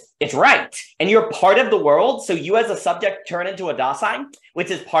 It's right. And you're part of the world. So you as a subject turn into a Dasein,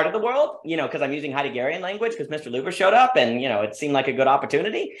 which is part of the world, because I'm using Heideggerian language because Mr. Luber showed up and, it seemed like a good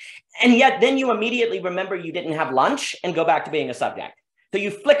opportunity. And yet then you immediately remember you didn't have lunch and go back to being a subject. So you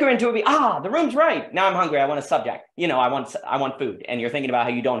flicker into it, the room's right. Now I'm hungry. I want a subject. I want food. And you're thinking about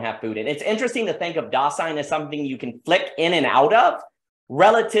how you don't have food. And it's interesting to think of Dasein as something you can flick in and out of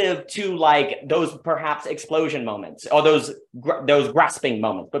relative to like those perhaps explosion moments or those grasping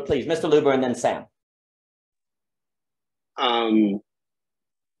moments. But please, Mr. Luber and then Sam.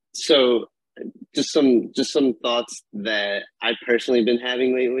 So just some thoughts that I personally been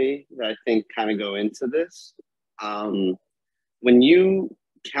having lately that I think kind of go into this. When you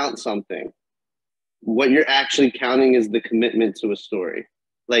count something, what you're actually counting is the commitment to a story.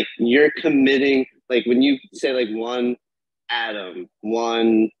 Like you're committing, like when you say like one atom,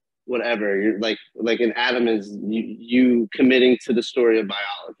 one whatever, you're like an atom is you committing to the story of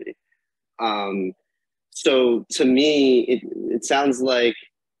biology. So to me, it sounds like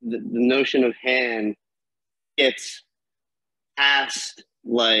the notion of hand gets past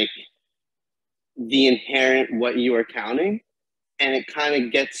like the inherent what you are counting. And it kind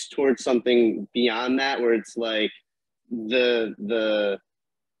of gets towards something beyond that, where it's like I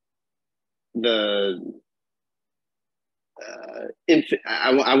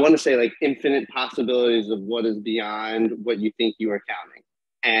want to say like infinite possibilities of what is beyond what you think you are counting,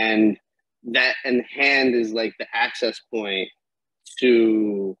 and hand is like the access point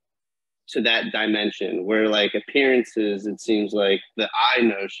to that dimension where like appearances, it seems like the I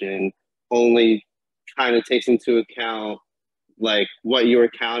notion only kind of takes into account like what you are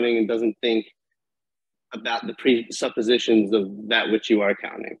counting and doesn't think about the presuppositions of that which you are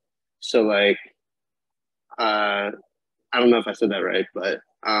counting. So like, I don't know if I said that right, but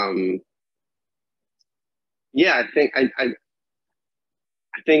yeah, I think I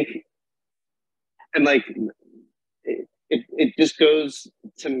think, and like it just goes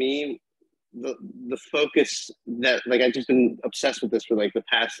to me the focus that like I've just been obsessed with this for like the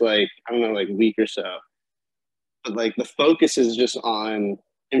past like I don't know like week or so. But like the focus is just on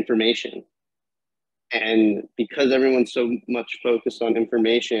information. And because everyone's so much focused on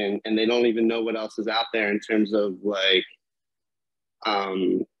information and they don't even know what else is out there in terms of like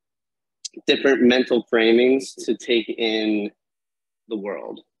different mental framings to take in the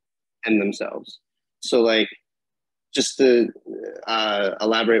world and themselves. So like, just to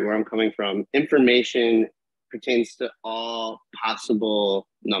elaborate where I'm coming from, information pertains to all possible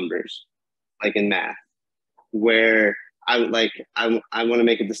numbers, like in math, where I want to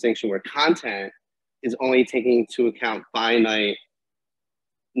make a distinction where content is only taking into account finite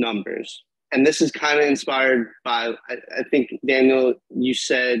numbers. And this is kind of inspired by, I think, Daniel, you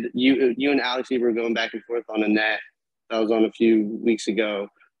said, you and Alex, you were going back and forth on a net that was on a few weeks ago,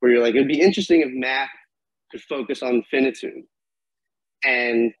 where you're like, it'd be interesting if math could focus on finitude.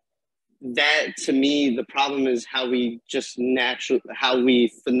 And that, to me, the problem is how we just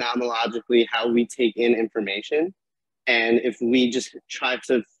phenomenologically, how we take in information. And if we just try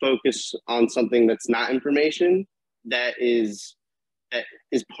to focus on something that's not information, that is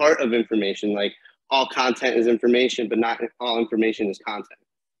part of information. Like, all content is information, but not all information is content.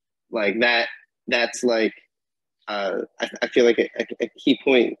 Like that's like, I feel like a key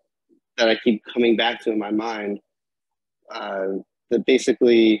point that I keep coming back to in my mind, that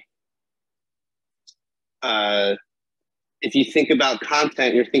basically, if you think about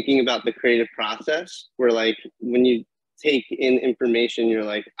content, you're thinking about the creative process, where like when you take in information, you're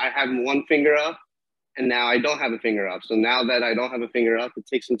like, I have one finger up and now I don't have a finger up. So now that I don't have a finger up, it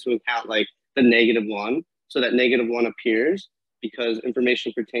takes into account like the -1. So that -1 appears because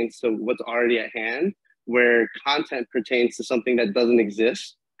information pertains to what's already at hand, where content pertains to something that doesn't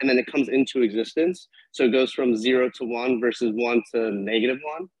exist, and then it comes into existence. So it goes from 0 to 1 versus 1 to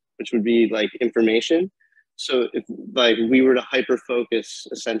 -1, which would be like information. So if like we were to hyper focus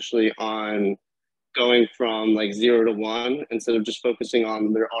essentially on going from like 0 to 1 instead of just focusing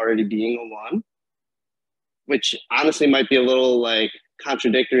on there already being a 1, which honestly might be a little like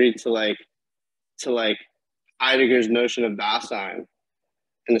contradictory to Heidegger's notion of Dasein,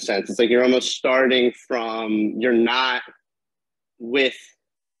 in a sense. It's like you're almost starting from, you're not with,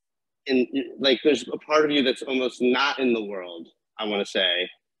 in like there's a part of you that's almost not in the world, I want to say,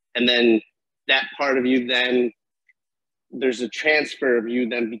 and then that part of you, then there's a transfer of you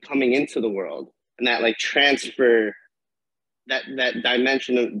then becoming into the world, and that like transfer, that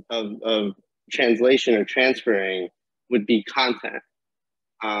dimension of translation or transferring would be content.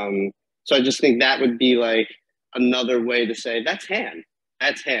 So I just think that would be like another way to say that's hand.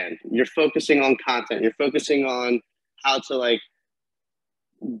 That's hand. You're focusing on content. You're focusing on how to like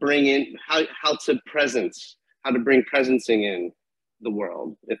bring in, how to bring presencing in the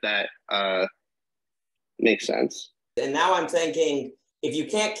world, if that makes sense. And now I'm thinking, if you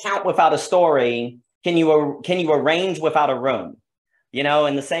can't count without a story, can you arrange without a room? You know,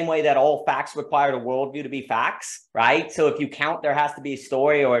 in the same way that all facts require a worldview to be facts, right? So if you count, there has to be a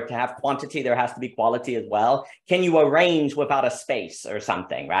story, or to have quantity, there has to be quality as well. Can you arrange without a space or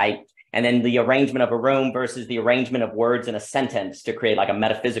something, right? And then the arrangement of a room versus the arrangement of words in a sentence to create like a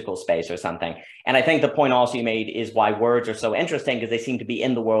metaphysical space or something. And I think the point also you made is why words are so interesting, because they seem to be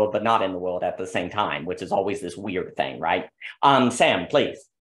in the world, but not in the world at the same time, which is always this weird thing, right? Sam, please.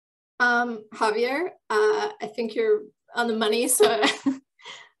 Javier, I think you're on the money. So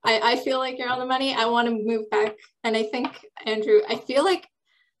I feel like you're on the money. I want to move back. And I think, Andrew, I feel like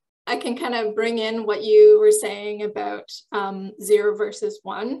I can kind of bring in what you were saying about 0 versus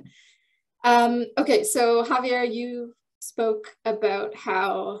 1. Okay, so Javier, you spoke about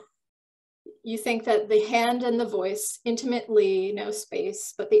how you think that the hand and the voice intimately know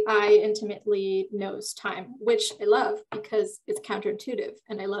space, but the eye intimately knows time, which I love because it's counterintuitive,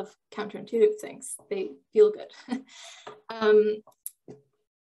 and I love counterintuitive things. They feel good.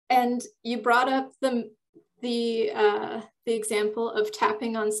 And you brought up the example of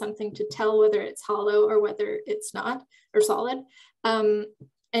tapping on something to tell whether it's hollow or whether it's not, or solid. And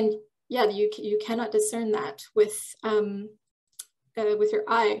yeah, you cannot discern that with your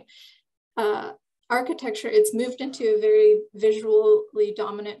eye. Architecture, it's moved into a very visually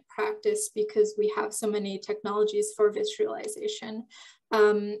dominant practice because we have so many technologies for visualization.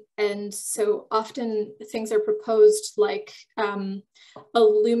 And so often things are proposed like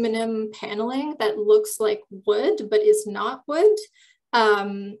aluminum paneling that looks like wood, but is not wood,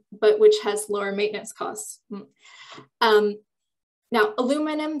 but which has lower maintenance costs. Now,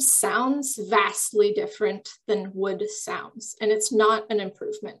 aluminum sounds vastly different than wood sounds, and it's not an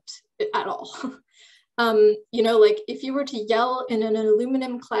improvement at all. You know, like if you were to yell in an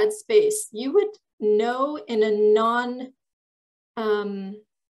aluminum clad space, you would know in a I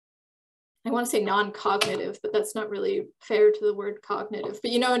want to say non-cognitive, but that's not really fair to the word cognitive,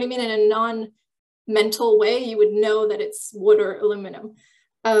 but you know what I mean? In a non-mental way, you would know that it's wood or aluminum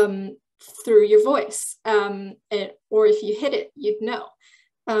through your voice. Or if you hit it, you'd know.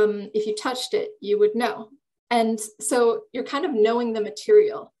 If you touched it, you would know. And so you're kind of knowing the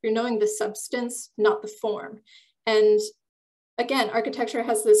material, you're knowing the substance, not the form. And again, architecture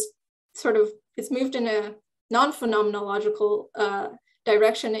has this sort of, it's moved in a non-phenomenological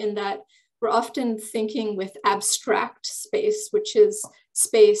direction, in that we're often thinking with abstract space, which is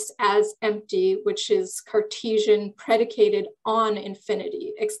space as empty, which is Cartesian, predicated on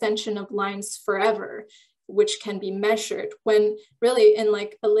infinity, extension of lines forever, which can be measured, when really in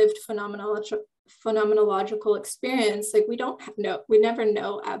like a lived phenomenological experience, like we never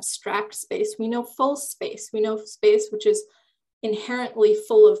know abstract space. We know full space. We know space which is inherently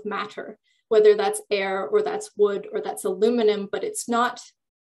full of matter, whether that's air or that's wood or that's aluminum, but it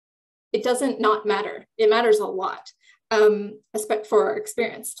doesn't not matter. It matters a lot, for our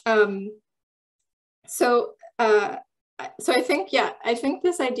experience. So I think, I think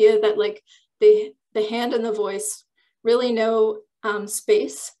this idea that like the hand and the voice really know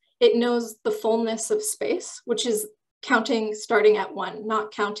space. It knows the fullness of space, which is counting starting at 1,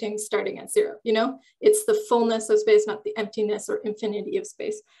 not counting starting at 0. You know, it's the fullness of space, not the emptiness or infinity of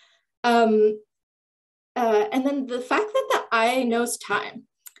space. And then the fact that the I knows time.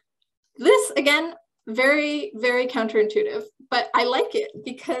 This, again, very, very counterintuitive, but I like it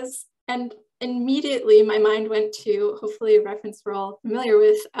because, and immediately my mind went to, hopefully a reference we're all familiar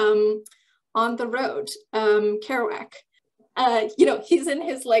with, On the Road, Kerouac. You know, he's in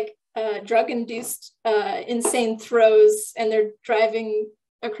his like drug-induced insane throes, and they're driving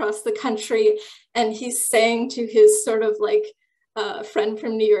across the country, and he's saying to his sort of like friend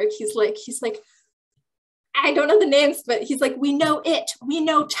from New York, he's like, I don't know the names, but he's like, we know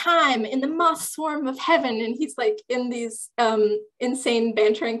time in the moth swarm of heaven. And he's like in these insane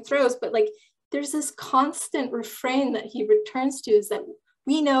bantering throws, but like there's this constant refrain that he returns to, is that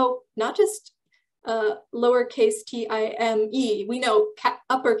we know not just lowercase T-I-M-E, we know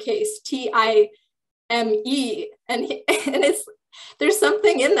uppercase T-I-M-E. And it's, there's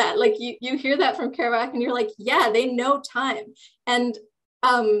something in that, like you hear that from Kerouac and you're like, yeah, they know time. And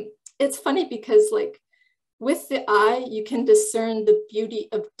it's funny because like, with the eye, you can discern the beauty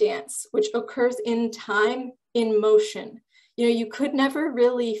of dance, which occurs in time, in motion. You know, you could never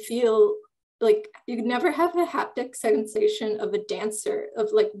really feel like, you could never have the haptic sensation of a dancer,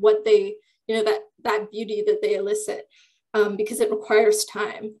 of like what they, you know, that beauty that they elicit, because it requires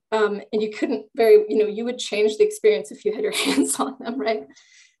time. And you couldn't you would change the experience if you had your hands on them, right?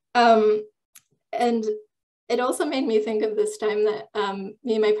 And it also made me think of this time that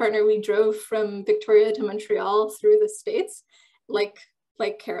me and my partner, we drove from Victoria to Montreal through the States, like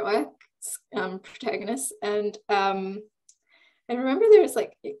Kerouac's protagonist. And I remember there was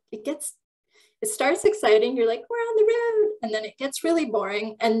like, it starts exciting. You're like, we're on the road. And then it gets really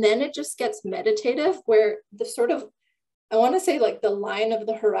boring. And then it just gets meditative, where the sort of, I want to say like the line of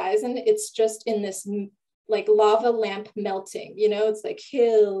the horizon, it's just in this like lava lamp melting, you know, it's like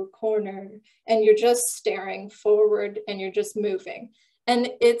hill, corner, and you're just staring forward and you're just moving. And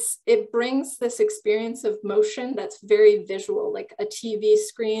it brings this experience of motion that's very visual, like a TV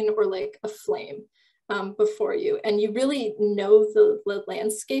screen or like a flame before you. And you really know the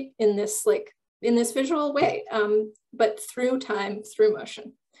landscape in this visual way, but through time, through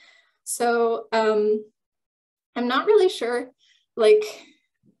motion. So I'm not really sure, like,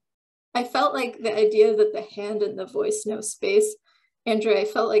 I felt like the idea that the hand and the voice know space, Andrew, I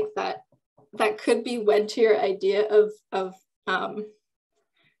felt like that could be wed to your idea of when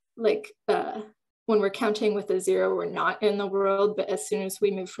we're counting with a 0, we're not in the world, but as soon as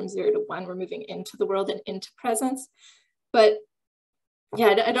we move from 0 to 1, we're moving into the world and into presence. But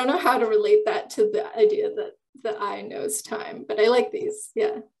yeah, I don't know how to relate that to the idea that the eye knows time, but I like these,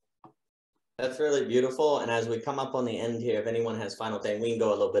 yeah. That's really beautiful. And as we come up on the end here, if anyone has final thing, we can go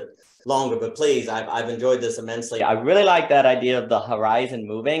a little bit longer, but please, I've enjoyed this immensely. I really like that idea of the horizon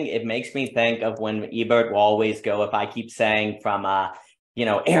moving. It makes me think of when Ebert will always go, if I keep saying from, you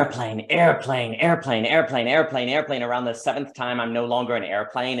know, airplane, airplane, airplane, airplane, airplane, airplane, around the 7th time, I'm no longer an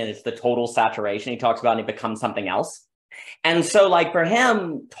airplane, and it's the total saturation he talks about, and it becomes something else. And so like for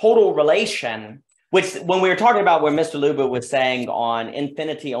him, total relation, which when we were talking about where Mr. Luba was saying on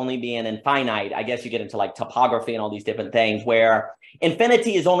infinity only being infinite, I guess you get into like topography and all these different things, where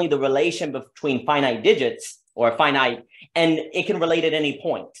infinity is only the relation between finite digits or finite, and it can relate at any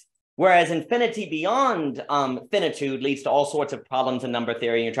point. Whereas infinity beyond finitude leads to all sorts of problems in number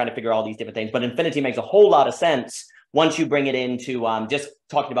theory, and you're trying to figure all these different things. But infinity makes a whole lot of sense once you bring it into just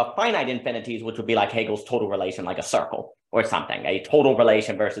talking about finite infinities, which would be like Hegel's total relation, like a circle or something, a total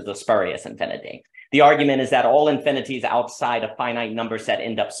relation versus a spurious infinity. The argument is that all infinities outside a finite number set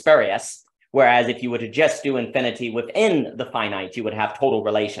end up spurious, whereas if you were to just do infinity within the finite, you would have total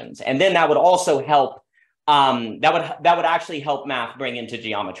relations. And then that would also help that would actually help math bring into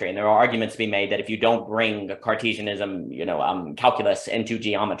geometry. And there are arguments to be made that if you don't bring Cartesianism, calculus into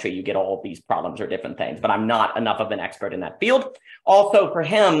geometry, you get all of these problems or different things. But I'm not enough of an expert in that field. Also, for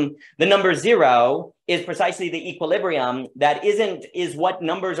him, the number 0 is precisely the equilibrium that is what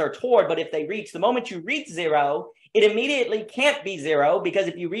numbers are toward. But if they reach, the moment you reach 0, it immediately can't be 0, because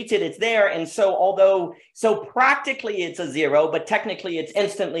if you reach it, it's there. And so practically it's a 0, but technically it's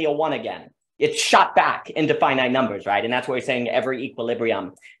instantly a 1 again. It's shot back into finite numbers, right? And that's where he's saying every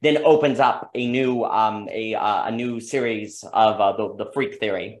equilibrium then opens up a new series of the freak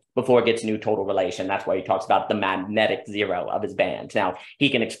theory before it gets new total relation. That's why he talks about the magnetic 0 of his band. Now, he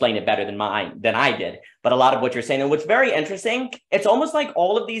can explain it better than I did, but a lot of what you're saying, and what's very interesting, it's almost like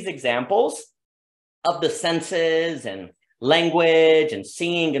all of these examples of the senses and language and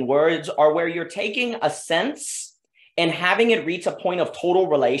seeing and words are where you're taking a sense and having it reach a point of total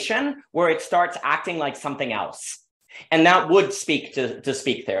relation where it starts acting like something else. And that would speak to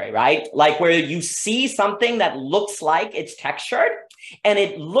speak theory, right? Like where you see something that looks like it's textured, and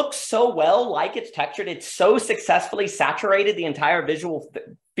it looks so well like it's textured, it's so successfully saturated the entire visual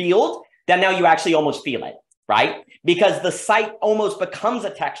field that now you actually almost feel it, right? Because the sight almost becomes a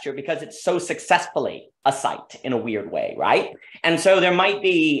texture because it's so successfully a sight in a weird way, right? And so there might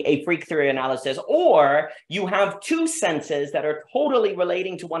be a freak theory analysis, or you have two senses that are totally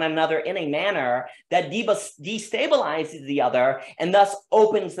relating to one another in a manner that destabilizes the other and thus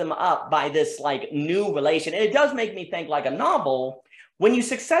opens them up by this like new relation. And it does make me think like a novel. When you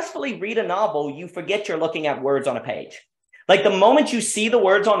successfully read a novel, you forget you're looking at words on a page. Like the moment you see the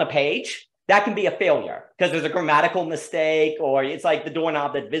words on a page, that can be a failure because there's a grammatical mistake, or it's like the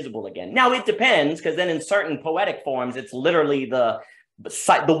doorknob that's visible again. Now it depends, because then in certain poetic forms, it's literally the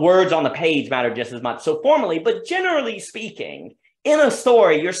words on the page matter just as much. So formally, but generally speaking, in a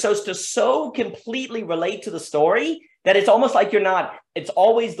story, you're supposed to so completely relate to the story that it's almost like you're not. It's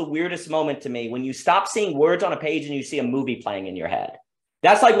always the weirdest moment to me when you stop seeing words on a page and you see a movie playing in your head.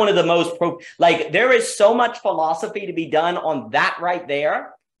 That's like one of the most, there is so much philosophy to be done on that right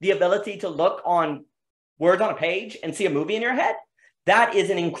there. The ability to look on words on a page and see a movie in your head, that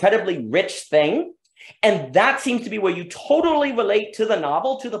is an incredibly rich thing. And that seems to be where you totally relate to the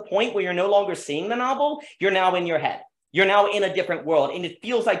novel, to the point where you're no longer seeing the novel. You're now in your head. You're now in a different world. And it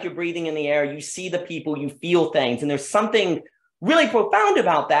feels like you're breathing in the air. You see the people, you feel things. And there's something really profound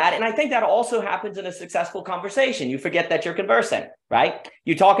about that. And I think that also happens in a successful conversation. You forget that you're conversing, right?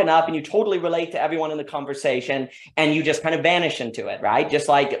 You talk enough and you totally relate to everyone in the conversation and you just kind of vanish into it, right? Just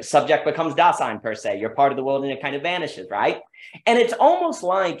like subject becomes Dasein per se. You're part of the world and it kind of vanishes, right? And it's almost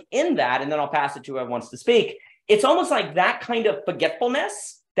like in that, and then I'll pass it to whoever wants to speak. It's almost like that kind of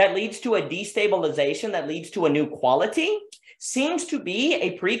forgetfulness that leads to a destabilization, that leads to a new quality, seems to be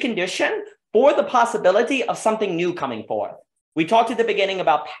a precondition for the possibility of something new coming forth. We talked at the beginning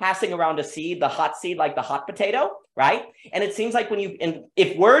about passing around a seed, the hot seed, like the hot potato, right? And it seems like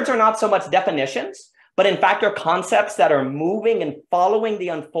if words are not so much definitions, but in fact are concepts that are moving and following the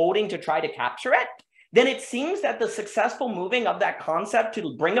unfolding to try to capture it, then it seems that the successful moving of that concept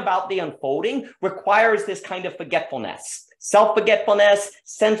to bring about the unfolding requires this kind of forgetfulness, self-forgetfulness,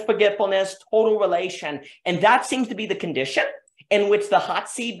 sense-forgetfulness, total relation. And that seems to be the condition in which the hot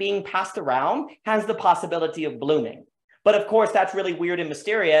seed being passed around has the possibility of blooming. But of course, that's really weird and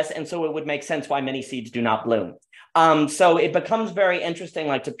mysterious. And so it would make sense why many seeds do not bloom. So it becomes very interesting,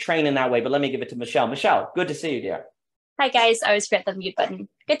 like to train in that way. But let me give it to Michelle. Michelle, good to see you, dear. Hi, guys. I always forget the mute button.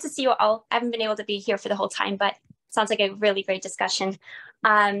 Good to see you all. I haven't been able to be here for the whole time, but sounds like a really great discussion.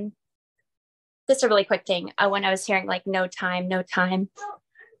 Just a really quick thing. When I was hearing like no time,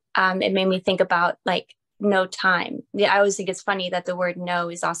 it made me think about like no time. I always think it's funny that the word no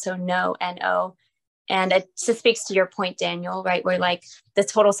is also no, N-O. And it just speaks to your point, Daniel, right? Where like the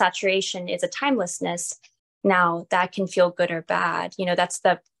total saturation is a timelessness. Now that can feel good or bad. You know, that's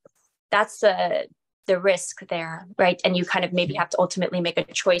the risk there, right? And you kind of maybe have to ultimately make a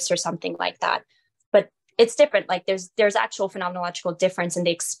choice or something like that. But it's different. Like there's actual phenomenological difference in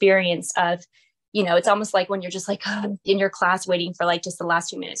the experience of, you know, it's almost like when you're just like in your class waiting for like just the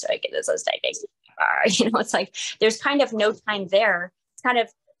last few minutes, like this is typing. You know, it's like there's kind of no time there. It's kind of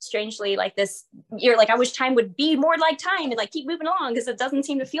strangely like this, you're like, I wish time would be more like time and like keep moving along, because it doesn't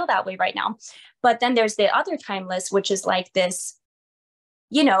seem to feel that way right now. But then there's the other timeless, which is like this,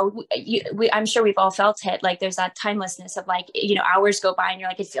 you know, I'm sure we've all felt it. Like there's that timelessness of like, you know, hours go by and you're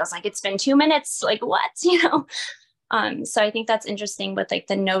like, it feels like it's been 2 minutes. Like what, you know? So I think that's interesting with like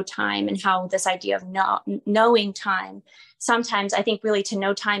the no time and how this idea of not knowing time. Sometimes I think really to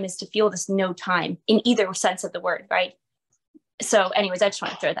know time is to feel this no time in either sense of the word, right? So anyways, I just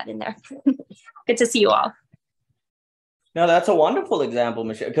want to throw that in there. Good to see you all. No, that's a wonderful example,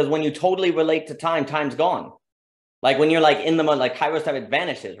 Michelle, because when you totally relate to time, time's gone. Like when you're like in the moment, like Kairos time, it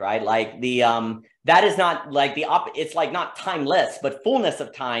vanishes, right? Like the, that is not like it's like not timeless, but fullness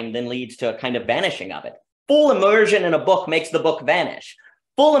of time then leads to a kind of vanishing of it. Full immersion in a book makes the book vanish.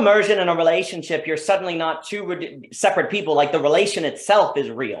 Full immersion in a relationship, you're suddenly not two separate people, like the relation itself is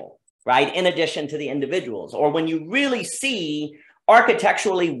real, right? In addition to the individuals. Or when you really see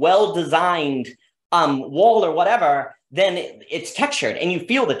architecturally well-designed wall or whatever, then it's textured and you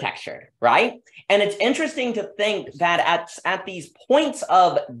feel the texture, right? And it's interesting to think that at these points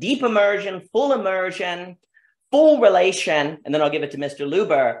of deep immersion, full relation, and then I'll give it to Mr.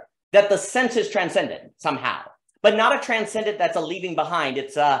 Luber, that the sense is transcended somehow, but not a transcendent that's a leaving behind.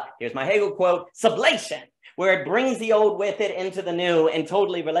 It's here's my Hegel quote, sublation, where it brings the old with it into the new and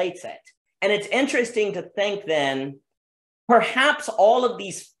totally relates it. And it's interesting to think then, perhaps all of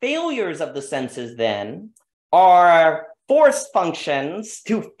these failures of the senses then are force functions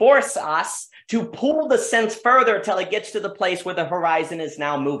to force us to pull the sense further till it gets to the place where the horizon is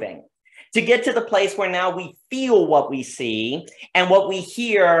now moving, to get to the place where now we feel what we see and what we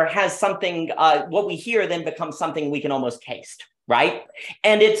hear has something, what we hear then becomes something we can almost taste, right?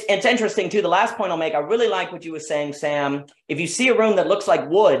 And it's interesting too, the last point I'll make, I really like what you were saying, Sam. If you see a room that looks like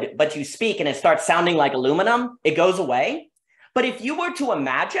wood, but you speak and it starts sounding like aluminum, it goes away. But if you were to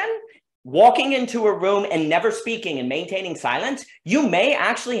imagine walking into a room and never speaking and maintaining silence, you may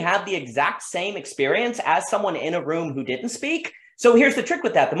actually have the exact same experience as someone in a room who didn't speak. So here's the trick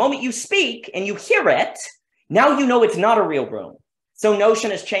with that. The moment you speak and you hear it, now you know it's not a real room. So notion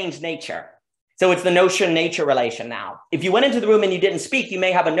has changed nature. So it's the notion-nature relation now. If you went into the room and you didn't speak, you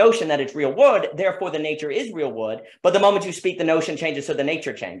may have a notion that it's real wood, therefore the nature is real wood. But the moment you speak, the notion changes, so the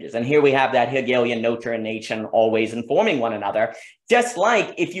nature changes. And here we have that Hegelian noture and nation always informing one another. Just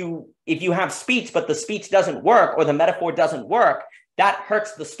like if you have speech, but the speech doesn't work or the metaphor doesn't work, that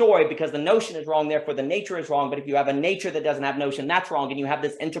hurts the story because the notion is wrong, therefore the nature is wrong. But if you have a nature that doesn't have notion, that's wrong. And you have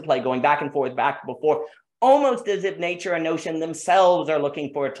this interplay going back and forth, almost as if nature and notion themselves are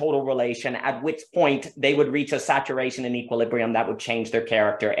looking for a total relation, at which point they would reach a saturation and equilibrium that would change their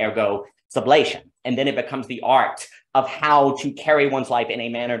character, ergo sublation. And then it becomes the art of how to carry one's life in a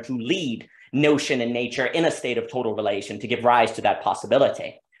manner to lead notion and nature in a state of total relation to give rise to that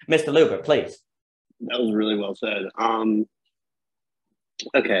possibility. Mr. Luber, please. That was really well said.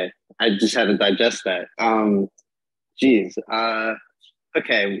 Okay, I just had to digest that.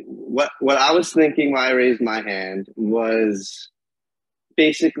 Okay, what I was thinking when I raised my hand was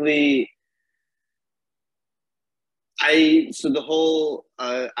basically, so the whole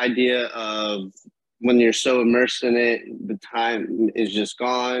idea of when you're so immersed in it, the time is just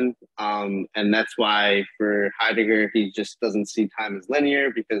gone. And that's why for Heidegger, he just doesn't see time as linear,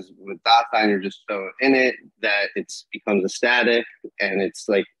 because with Dasein, you're just so in it that it becomes a static. And it's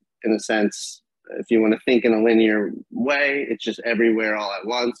like, in a sense, if you want to think in a linear way, it's just everywhere all at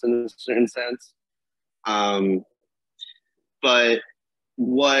once in a certain sense. But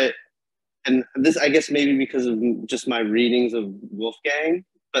and this, I guess maybe because of just my readings of Wolfgang,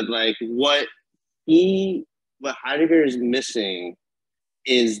 but like what Heidegger is missing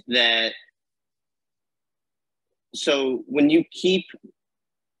is that, so when you keep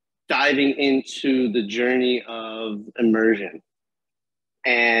diving into the journey of immersion,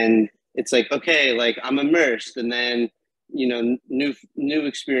 and it's like, okay, like I'm immersed, and then, you know, new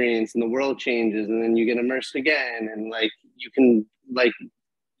experience and the world changes, and then you get immersed again, and like you can like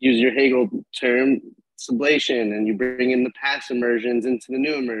use your Hegel term sublation, and you bring in the past immersions into the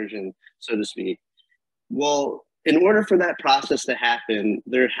new immersion, so to speak. Well, in order for that process to happen,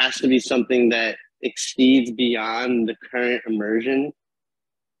 there has to be something that exceeds beyond the current immersion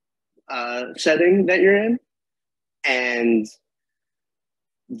setting that you're in. And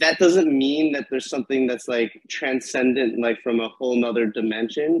that doesn't mean that there's something that's like transcendent, like from a whole nother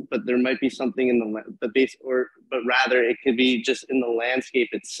dimension, but there might be something in the base, but rather it could be just in the landscape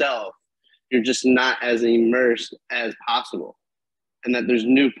itself. You're just not as immersed as possible. And that there's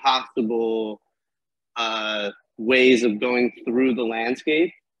new possible ways of going through the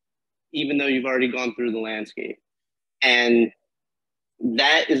landscape, even though you've already gone through the landscape. And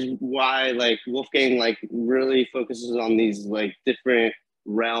that is why like Wolfgang like really focuses on these like different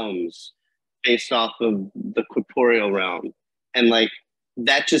realms based off of the corporeal realm. And like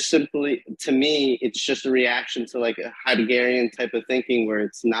that just simply, to me, it's just a reaction to like a Heideggerian type of thinking where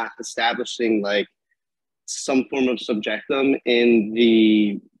it's not establishing like some form of subjectum in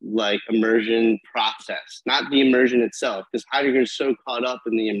the like immersion process, not the immersion itself, because Heidegger is so caught up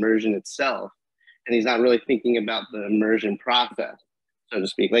in the immersion itself and he's not really thinking about the immersion process, so to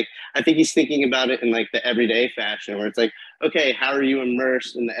speak. Like, I think he's thinking about it in like the everyday fashion, where it's like, okay, how are you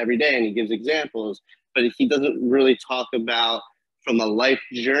immersed in the everyday? And he gives examples, but he doesn't really talk about, from a life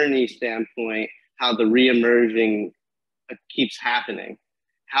journey standpoint, how the re-emerging keeps happening.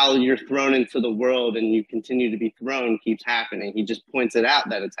 How you're thrown into the world and you continue to be thrown keeps happening. He just points it out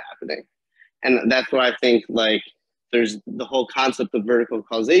that it's happening. And that's what I think, like, there's the whole concept of vertical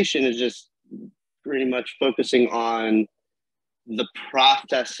causation is just pretty much focusing on the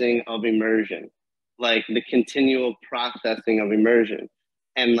processing of immersion, like the continual processing of immersion.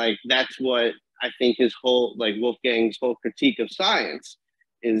 And like, that's what I think his whole, like Wolfgang's whole critique of science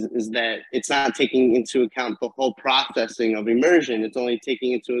is that it's not taking into account the whole processing of immersion. It's only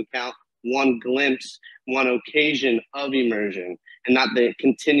taking into account one glimpse, one occasion of immersion, and not the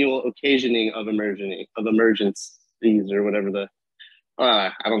continual occasioning of immersion, of emergencies, or whatever the,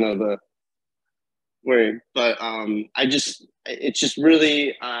 I don't know the word, but it's just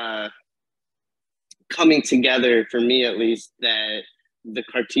really coming together for me, at least, that the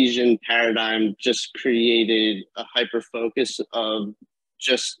Cartesian paradigm just created a hyper focus of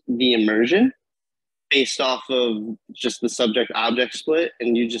just the immersion based off of just the subject object split,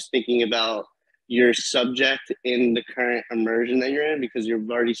 and you just thinking about your subject in the current immersion that you're in, because you've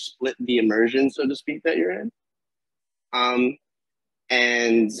already split the immersion, so to speak, that you're in.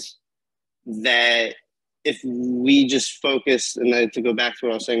 And that if we just focus, and then to go back to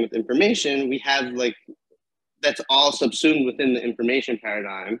what I was saying with information, we have like, that's all subsumed within the information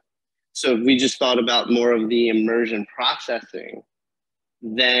paradigm. So if we just thought about more of the immersion processing,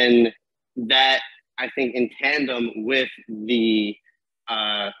 then that, I think, in tandem with the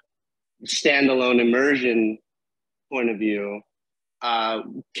standalone immersion point of view,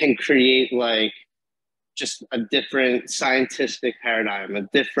 can create like just a different scientific paradigm, a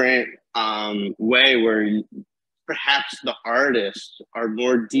different way where perhaps the artists are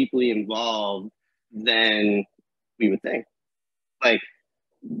more deeply involved than we would think. Like,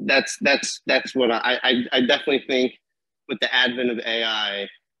 that's what I definitely think with the advent of AI,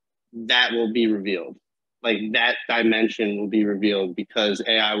 that will be revealed. Like, that dimension will be revealed because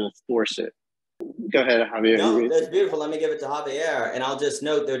AI will force it. Go ahead, Javier. No, that's beautiful. Let me give it to Javier. And I'll just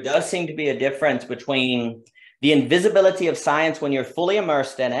note, there does seem to be a difference between the invisibility of science when you're fully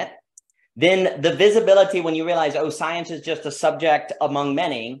immersed in it, then the visibility when you realize, oh, science is just a subject among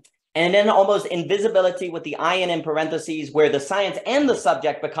many, and then almost invisibility with the I in parentheses, where the science and the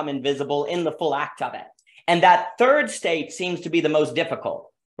subject become invisible in the full act of it. And that third state seems to be the most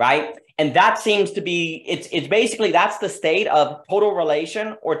difficult, right? And that seems to be, it's basically, that's the state of total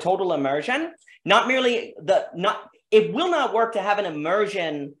relation or total immersion. Not merely it will not work to have an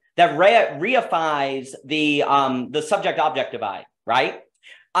immersion that reifies the subject-object divide, right?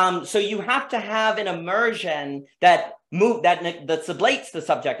 So you have to have an immersion that sublates the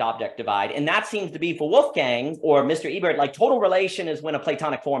subject-object divide, and that seems to be for Wolfgang or Mr. Ebert, like total relation is when a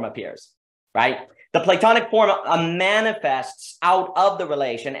Platonic form appears, right? The Platonic form manifests out of the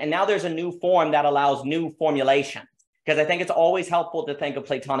relation, and now there's a new form that allows new formulation. Because I think it's always helpful to think of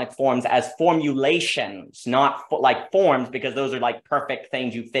Platonic forms as formulations, not like forms, because those are like perfect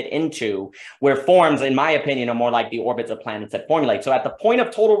things you fit into, where forms, in my opinion, are more like the orbits of planets that formulate. So at the point of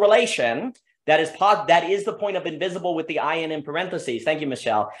total relation, that is the point of invisible with the I in parentheses. Thank you,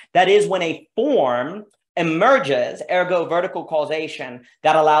 Michelle. That is when a form emerges, ergo vertical causation,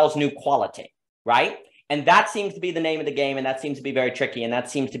 that allows new quality, right? And that seems to be the name of the game, and that seems to be very tricky, and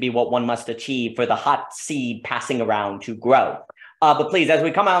that seems to be what one must achieve for the hot seed passing around to grow. But please, as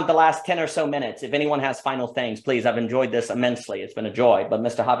we come out the last 10 or so minutes, if anyone has final things, please, I've enjoyed this immensely. It's been a joy. But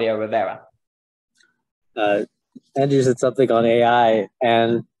Mr. Javier Rivera. Andrew said something on AI,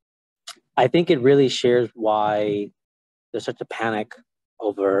 and I think it really shares why there's such a panic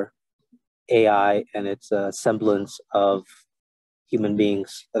over AI and its semblance of human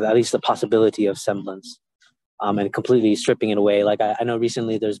beings, at least the possibility of semblance, and completely stripping it away. Like I know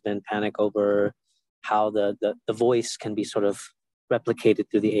recently there's been panic over how the voice can be sort of replicated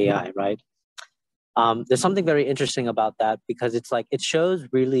through the AI, right? There's something very interesting about that, because it's like, it shows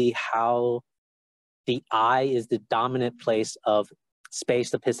really how the I is the dominant place of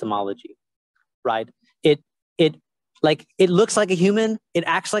space epistemology, right? It looks like a human, it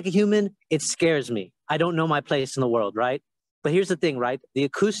acts like a human, it scares me. I don't know my place in the world, right? But here's the thing, right? The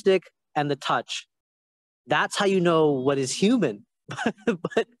acoustic and the touch, that's how you know what is human.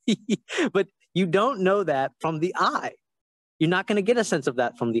 but you don't know that from the eye. You're not going to get a sense of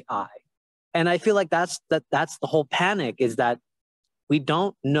that from the eye. And I feel like that's the whole panic, is that we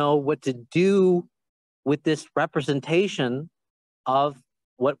don't know what to do with this representation of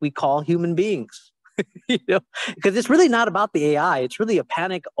what we call human beings. You know, because it's really not about the AI. It's really a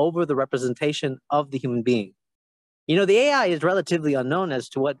panic over the representation of the human being. You know, the AI is relatively unknown as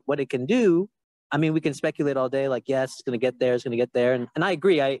to what it can do. I mean, we can speculate all day, like, yes, it's going to get there, it's going to get there. And I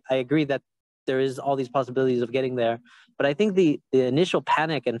agree. I agree that there is all these possibilities of getting there. But I think the initial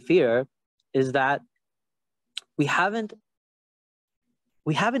panic and fear is that we haven't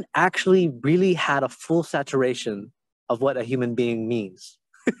actually really had a full saturation of what a human being means.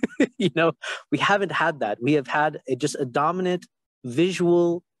 You know, we haven't had that. We have had just a dominant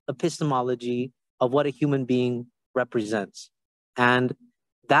visual epistemology of what a human being represents. And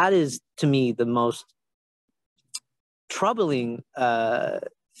that is, to me, the most troubling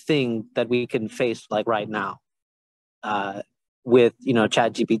thing that we can face, like right now, with, you know,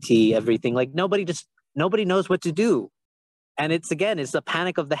 ChatGPT, everything. Like nobody knows what to do. And it's the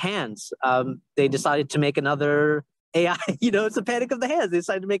panic of the hands. They decided to make another AI, you know, it's a panic of the hands. They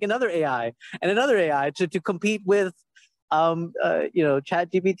decided to make another AI and another AI to compete with, you know,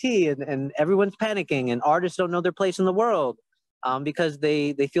 ChatGPT, and everyone's panicking, and artists don't know their place in the world because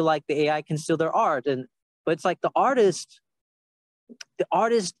they feel like the AI can steal their art. But it's like the artist,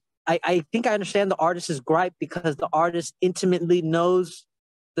 I think I understand the artist's gripe, because the artist intimately knows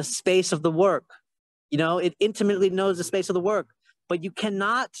the space of the work. You know, it intimately knows the space of the work, but you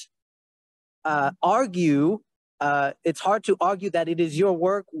cannot argue. It's hard to argue that it is your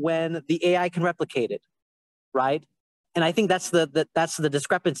work when the AI can replicate it, right? And I think that's the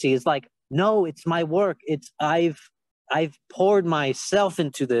discrepancy. It's like, no, it's my work. I've poured myself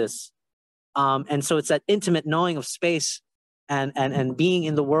into this, and so it's that intimate knowing of space and being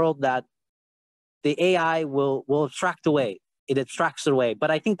in the world that the AI will abstract away. It abstracts it away. But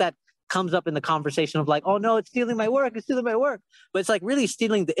I think that comes up in the conversation of like, oh no, it's stealing my work. It's stealing my work. But it's like really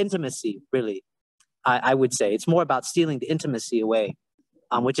stealing the intimacy, really. I would say it's more about stealing the intimacy away,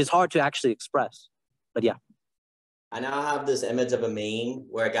 which is hard to actually express. But yeah. I now have this image of a meme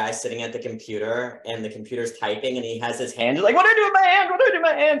where a guy's sitting at the computer and the computer's typing and he has his hand like, what do I do with my hand? What do I do with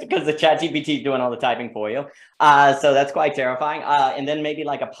my hand? Because the ChatGPT is doing all the typing for you. So that's quite terrifying. And then maybe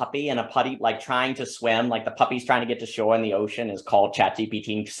like a puppy and a putty like trying to swim, like the puppy's trying to get to shore in the ocean is called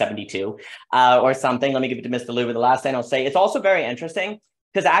ChatGPT 72 or something. Let me give it to Mr. Luber. The last thing I'll say, it's also very interesting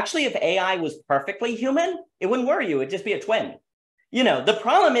because actually if AI was perfectly human, it wouldn't worry you. It'd just be a twin. You know, the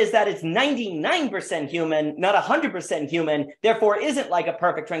problem is that it's 99% human, not 100% human, therefore isn't like a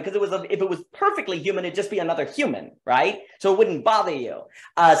perfect twin, because if it was perfectly human, it'd just be another human, right? So it wouldn't bother you.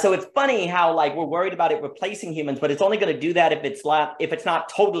 So it's funny how like we're worried about it replacing humans, but it's only going to do that if it's not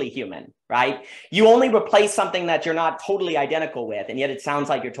totally human, right? You only replace something that you're not totally identical with, and yet it sounds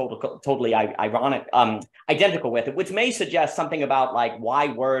like you're totally identical with it, which may suggest something about like why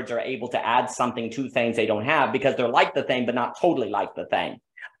words are able to add something to things they don't have, because they're like the thing, but not totally like the thing.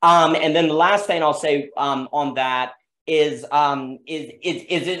 And then the last thing I'll say on that is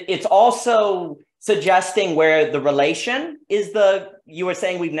it's also suggesting where the relation is you were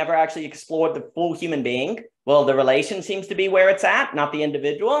saying we've never actually explored the full human being. Well, the relation seems to be where it's at, not the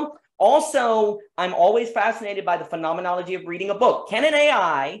individual. Also, I'm always fascinated by the phenomenology of reading a book. Can an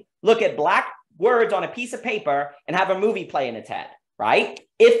AI look at black words on a piece of paper and have a movie play in its head, right?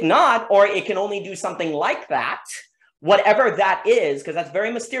 If not, or it can only do something like that, whatever that is, because that's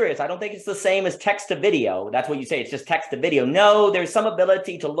very mysterious. I don't think it's the same as text to video. That's what you say, it's just text to video. No, there's some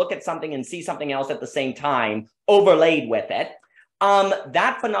ability to look at something and see something else at the same time, overlaid with it.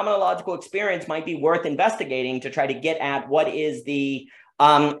 That phenomenological experience might be worth investigating to try to get at what is the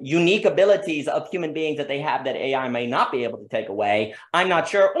unique abilities of human beings that they have that AI may not be able to take away. I'm not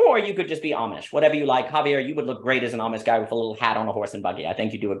sure. Or you could just be Amish, whatever you like. Javier, you would look great as an Amish guy with a little hat on a horse and buggy. I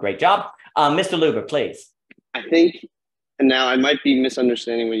think you do a great job. Mr. Luber, please. I think, and now I might be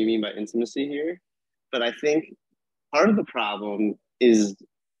misunderstanding what you mean by intimacy here, but I think part of the problem is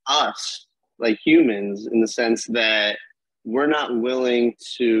us, like humans, in the sense that we're not willing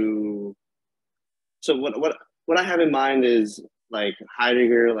to. So what I have in mind is like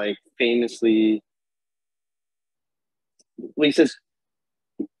Heidegger, like famously, well,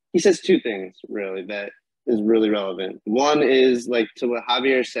 he says two things really that is really relevant. One is like to what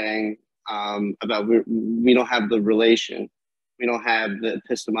Javier is saying about we don't have the relation, we don't have the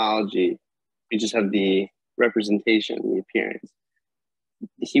epistemology, we just have the representation, the appearance.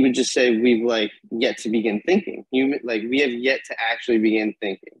 He would just say we've like yet to begin thinking. Like we have yet to actually begin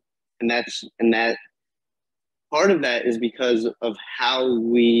thinking, and that part of that is because of how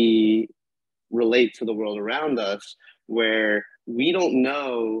we relate to the world around us, where we don't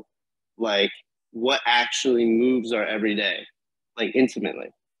know like what actually moves our everyday, like intimately.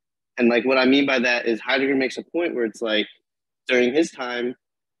 And like what I mean by that is Heidegger makes a point where it's like during his time,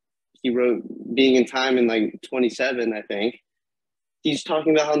 he wrote Being in Time in like 27, I think. He's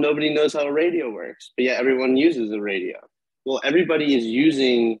talking about how nobody knows how a radio works, but yet everyone uses a radio. Well, everybody is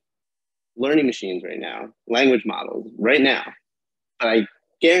using learning machines right now, language models right now. But I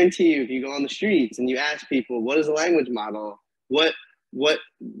guarantee you, if you go on the streets and you ask people, what is a language model? What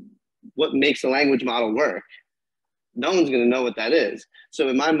makes a language model work? No one's going to know what that is. So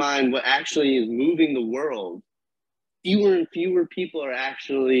in my mind, what actually is moving the world, fewer and fewer people are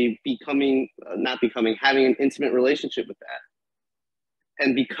actually having an intimate relationship with that.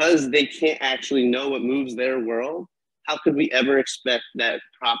 And because they can't actually know what moves their world, how could we ever expect that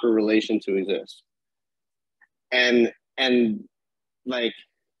proper relation to exist? And like,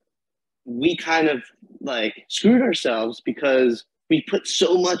 we kind of like screwed ourselves because we put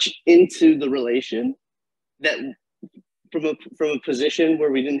so much into the relation that from a position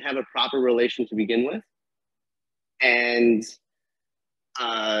where we didn't have a proper relation to begin with. And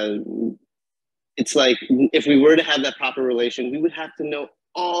it's like, if we were to have that proper relation, we would have to know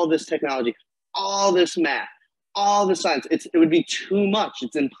all this technology, all this math, all the science. It would be too much.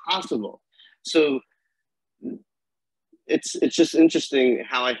 It's impossible. So it's just interesting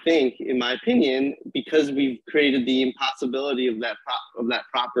how I think, in my opinion, because we've created the impossibility of that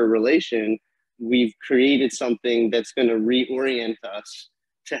proper relation, we've created something that's going to reorient us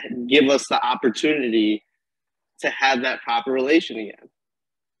to give us the opportunity to have that proper relation again.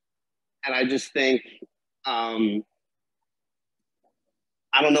 And I just think, I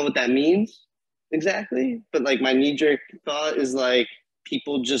don't know what that means exactly, but like my knee-jerk thought is like,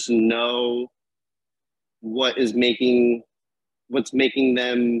 people just know what's making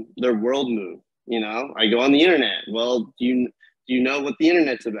them, their world move. You know, I go on the internet. Well, do you know what the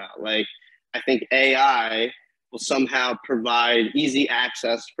internet's about? Like, I think AI will somehow provide easy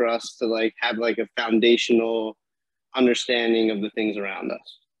access for us to like have like a foundational understanding of the things around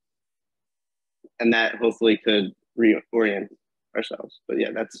us. And that hopefully could reorient ourselves. But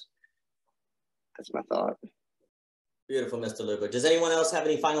yeah, that's my thought. Beautiful, Mr. Luber. Does anyone else have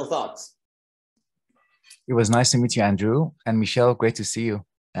any final thoughts? It was nice to meet you, Andrew. And Michelle, great to see you.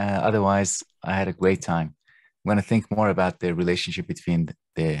 Otherwise, I had a great time. I'm going to think more about the relationship between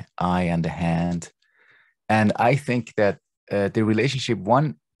the eye and the hand. And I think that the relationship,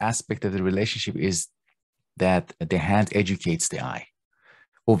 one aspect of the relationship is that the hand educates the eye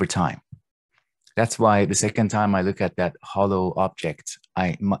over time. That's why the second time I look at that hollow object,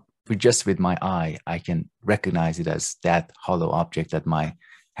 just with my eye, I can recognize it as that hollow object that my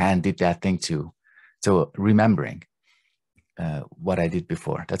hand did that thing to. So remembering what I did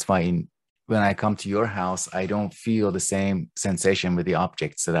before. That's why when I come to your house, I don't feel the same sensation with the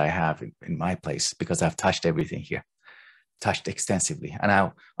objects that I have in my place, because I've touched everything here, touched extensively. And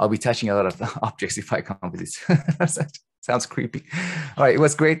I'll be touching a lot of objects if I come with this. Sounds creepy. All right, it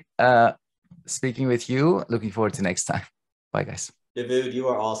was great speaking with you. Looking forward to next time. Bye, guys. Davood, you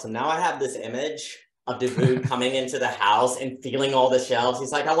are awesome. Now I have this image of Davood coming into the house and feeling all the shelves.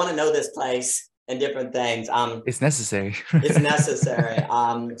 He's like, I want to know this place. And different things. It's necessary. It's necessary.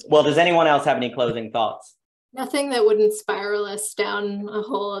 Well, does anyone else have any closing thoughts? Nothing that wouldn't spiral us down a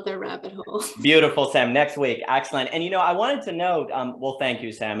whole other rabbit hole. Beautiful, Sam. Next week. Excellent. And, you know, I wanted to note, well, thank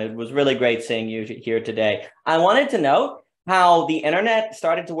you, Sam. It was really great seeing you here today. I wanted to note how the internet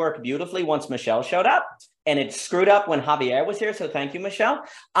started to work beautifully once Michelle showed up. And it screwed up when Javier was here, so thank you, Michelle.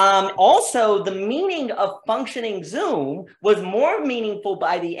 Also, the meaning of functioning Zoom was more meaningful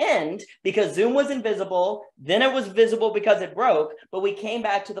by the end because Zoom was invisible, then it was visible because it broke, but we came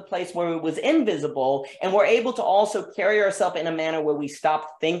back to the place where it was invisible, and we're able to also carry ourselves in a manner where we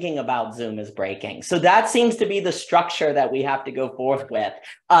stopped thinking about Zoom as breaking. So that seems to be the structure that we have to go forth with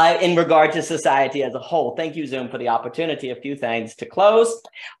in regard to society as a whole. Thank you, Zoom, for the opportunity. A few things to close.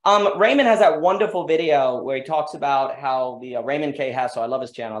 Raymond has that wonderful video where he talks about how the Raymond K. Hassel, I love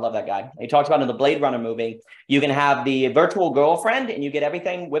his channel, I love that guy. He talks about in the Blade Runner movie, you can have the virtual girlfriend and you get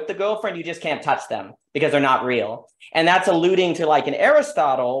everything with the girlfriend, you just can't touch them because they're not real. And that's alluding to like an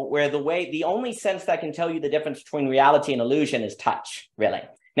Aristotle, where the only sense that can tell you the difference between reality and illusion is touch, really.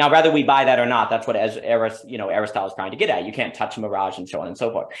 Now, whether we buy that or not, that's what Aristotle is trying to get at. You can't touch mirage and so on and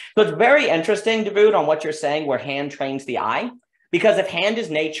so forth. So it's very interesting, Davood, on what you're saying, where hand trains the eye. Because if hand is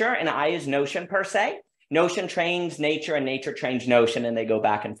nature and eye is notion per se, notion trains nature and nature trains notion, and they go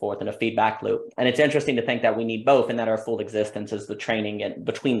back and forth in a feedback loop. And it's interesting to think that we need both, and that our full existence is the training in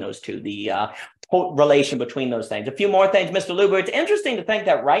between those two, the relation between those things. A few more things, Mr. Luber. It's interesting to think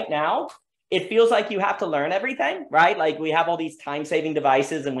that right now, it feels like you have to learn everything, right? Like we have all these time-saving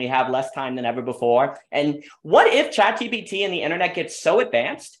devices and we have less time than ever before. And what if ChatGPT and the internet gets so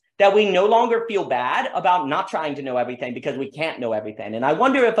advanced that we no longer feel bad about not trying to know everything because we can't know everything. And I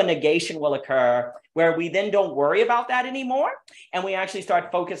wonder if a negation will occur where we then don't worry about that anymore, and we actually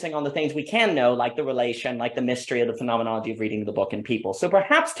start focusing on the things we can know, like the relation, like the mystery of the phenomenology of reading the book and people. So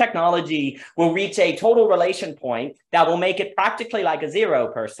perhaps technology will reach a total relation point that will make it practically like a zero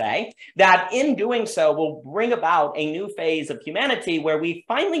per se, that in doing so will bring about a new phase of humanity where we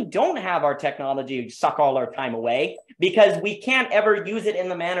finally don't have our technology suck all our time away because we can't ever use it in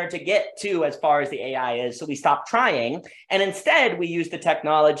the manner to get to as far as the AI is. So we stop trying, and instead we use the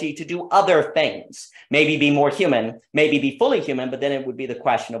technology to do other things. Maybe be more human, maybe be fully human, but then it would be the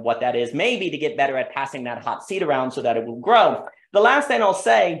question of what that is, maybe to get better at passing that hot seat around so that it will grow. The last thing I'll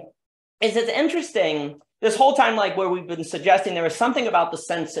say is it's interesting, this whole time, like where we've been suggesting there is something about the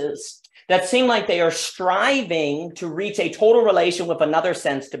senses that seem like they are striving to reach a total relation with another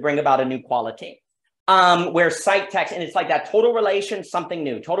sense to bring about a new quality. Where sight, text, and it's like that total relation, something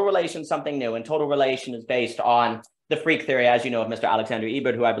new, total relation, something new, and total relation is based on the freak theory, as you know, of Mr. Alexander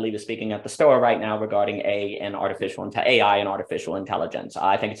Ebert, who I believe is speaking at the store right now regarding AI and artificial intelligence.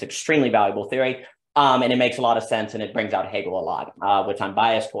 I think it's extremely valuable theory, and it makes a lot of sense, and it brings out Hegel a lot, which I'm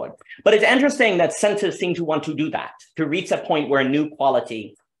biased toward. But it's interesting that senses seem to want to do that, to reach a point where a new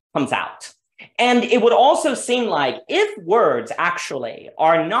quality comes out. And it would also seem like if words actually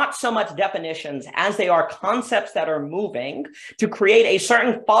are not so much definitions as they are concepts that are moving to create a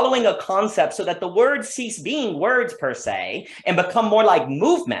certain following of concepts so that the words cease being words per se and become more like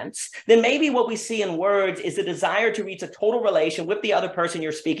movements, then maybe what we see in words is a desire to reach a total relation with the other person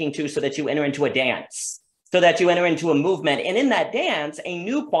you're speaking to so that you enter into a dance, so that you enter into a movement. And in that dance, a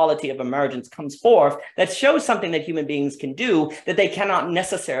new quality of emergence comes forth that shows something that human beings can do that they cannot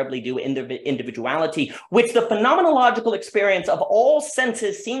necessarily do in their individuality, which the phenomenological experience of all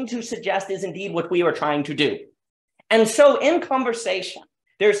senses seem to suggest is indeed what we are trying to do. And so in conversation,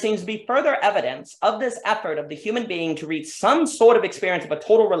 there seems to be further evidence of this effort of the human being to reach some sort of experience of a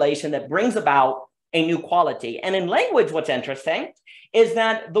total relation that brings about a new quality. And in language, what's interesting is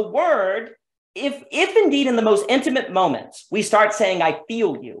that the word, if indeed in the most intimate moments, we start saying, I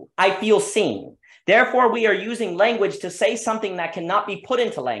feel you, I feel seen. Therefore, we are using language to say something that cannot be put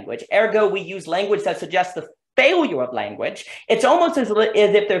into language. Ergo, we use language that suggests the failure of language. It's almost as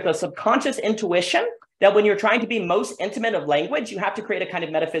if there's a subconscious intuition that when you're trying to be most intimate of language, you have to create a kind of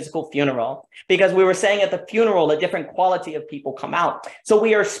metaphysical funeral. Because we were saying at the funeral, a different quality of people come out. So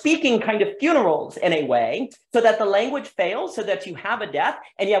we are speaking kind of funerals in a way so that the language fails, so that you have a death,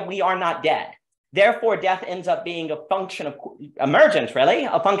 and yet we are not dead. Therefore, death ends up being a function of emergence, really,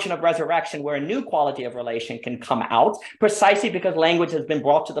 a function of resurrection, where a new quality of relation can come out, precisely because language has been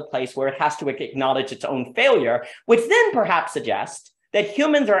brought to the place where it has to acknowledge its own failure, which then perhaps suggests that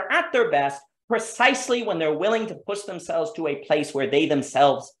humans are at their best precisely when they're willing to push themselves to a place where they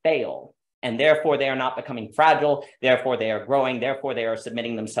themselves fail. And therefore, they are not becoming fragile. Therefore, they are growing. Therefore, they are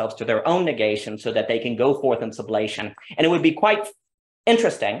submitting themselves to their own negation so that they can go forth in sublation. And it would be quite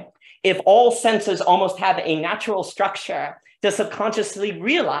interesting if all senses almost have a natural structure to subconsciously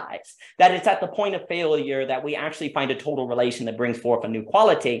realize that it's at the point of failure that we actually find a total relation that brings forth a new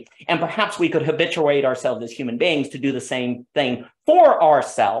quality. And perhaps we could habituate ourselves as human beings to do the same thing for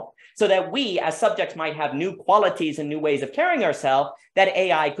ourselves, so that we as subjects might have new qualities and new ways of carrying ourselves that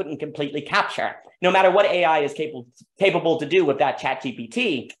AI couldn't completely capture. No matter what AI is capable to do with that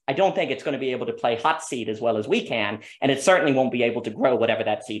ChatGPT, I don't think it's going to be able to play hot seat as well as we can, and it certainly won't be able to grow whatever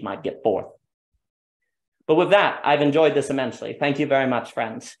that seed might get forth. But with that, I've enjoyed this immensely. Thank you very much,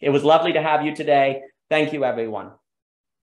 friends. It was lovely to have you today. Thank you, everyone.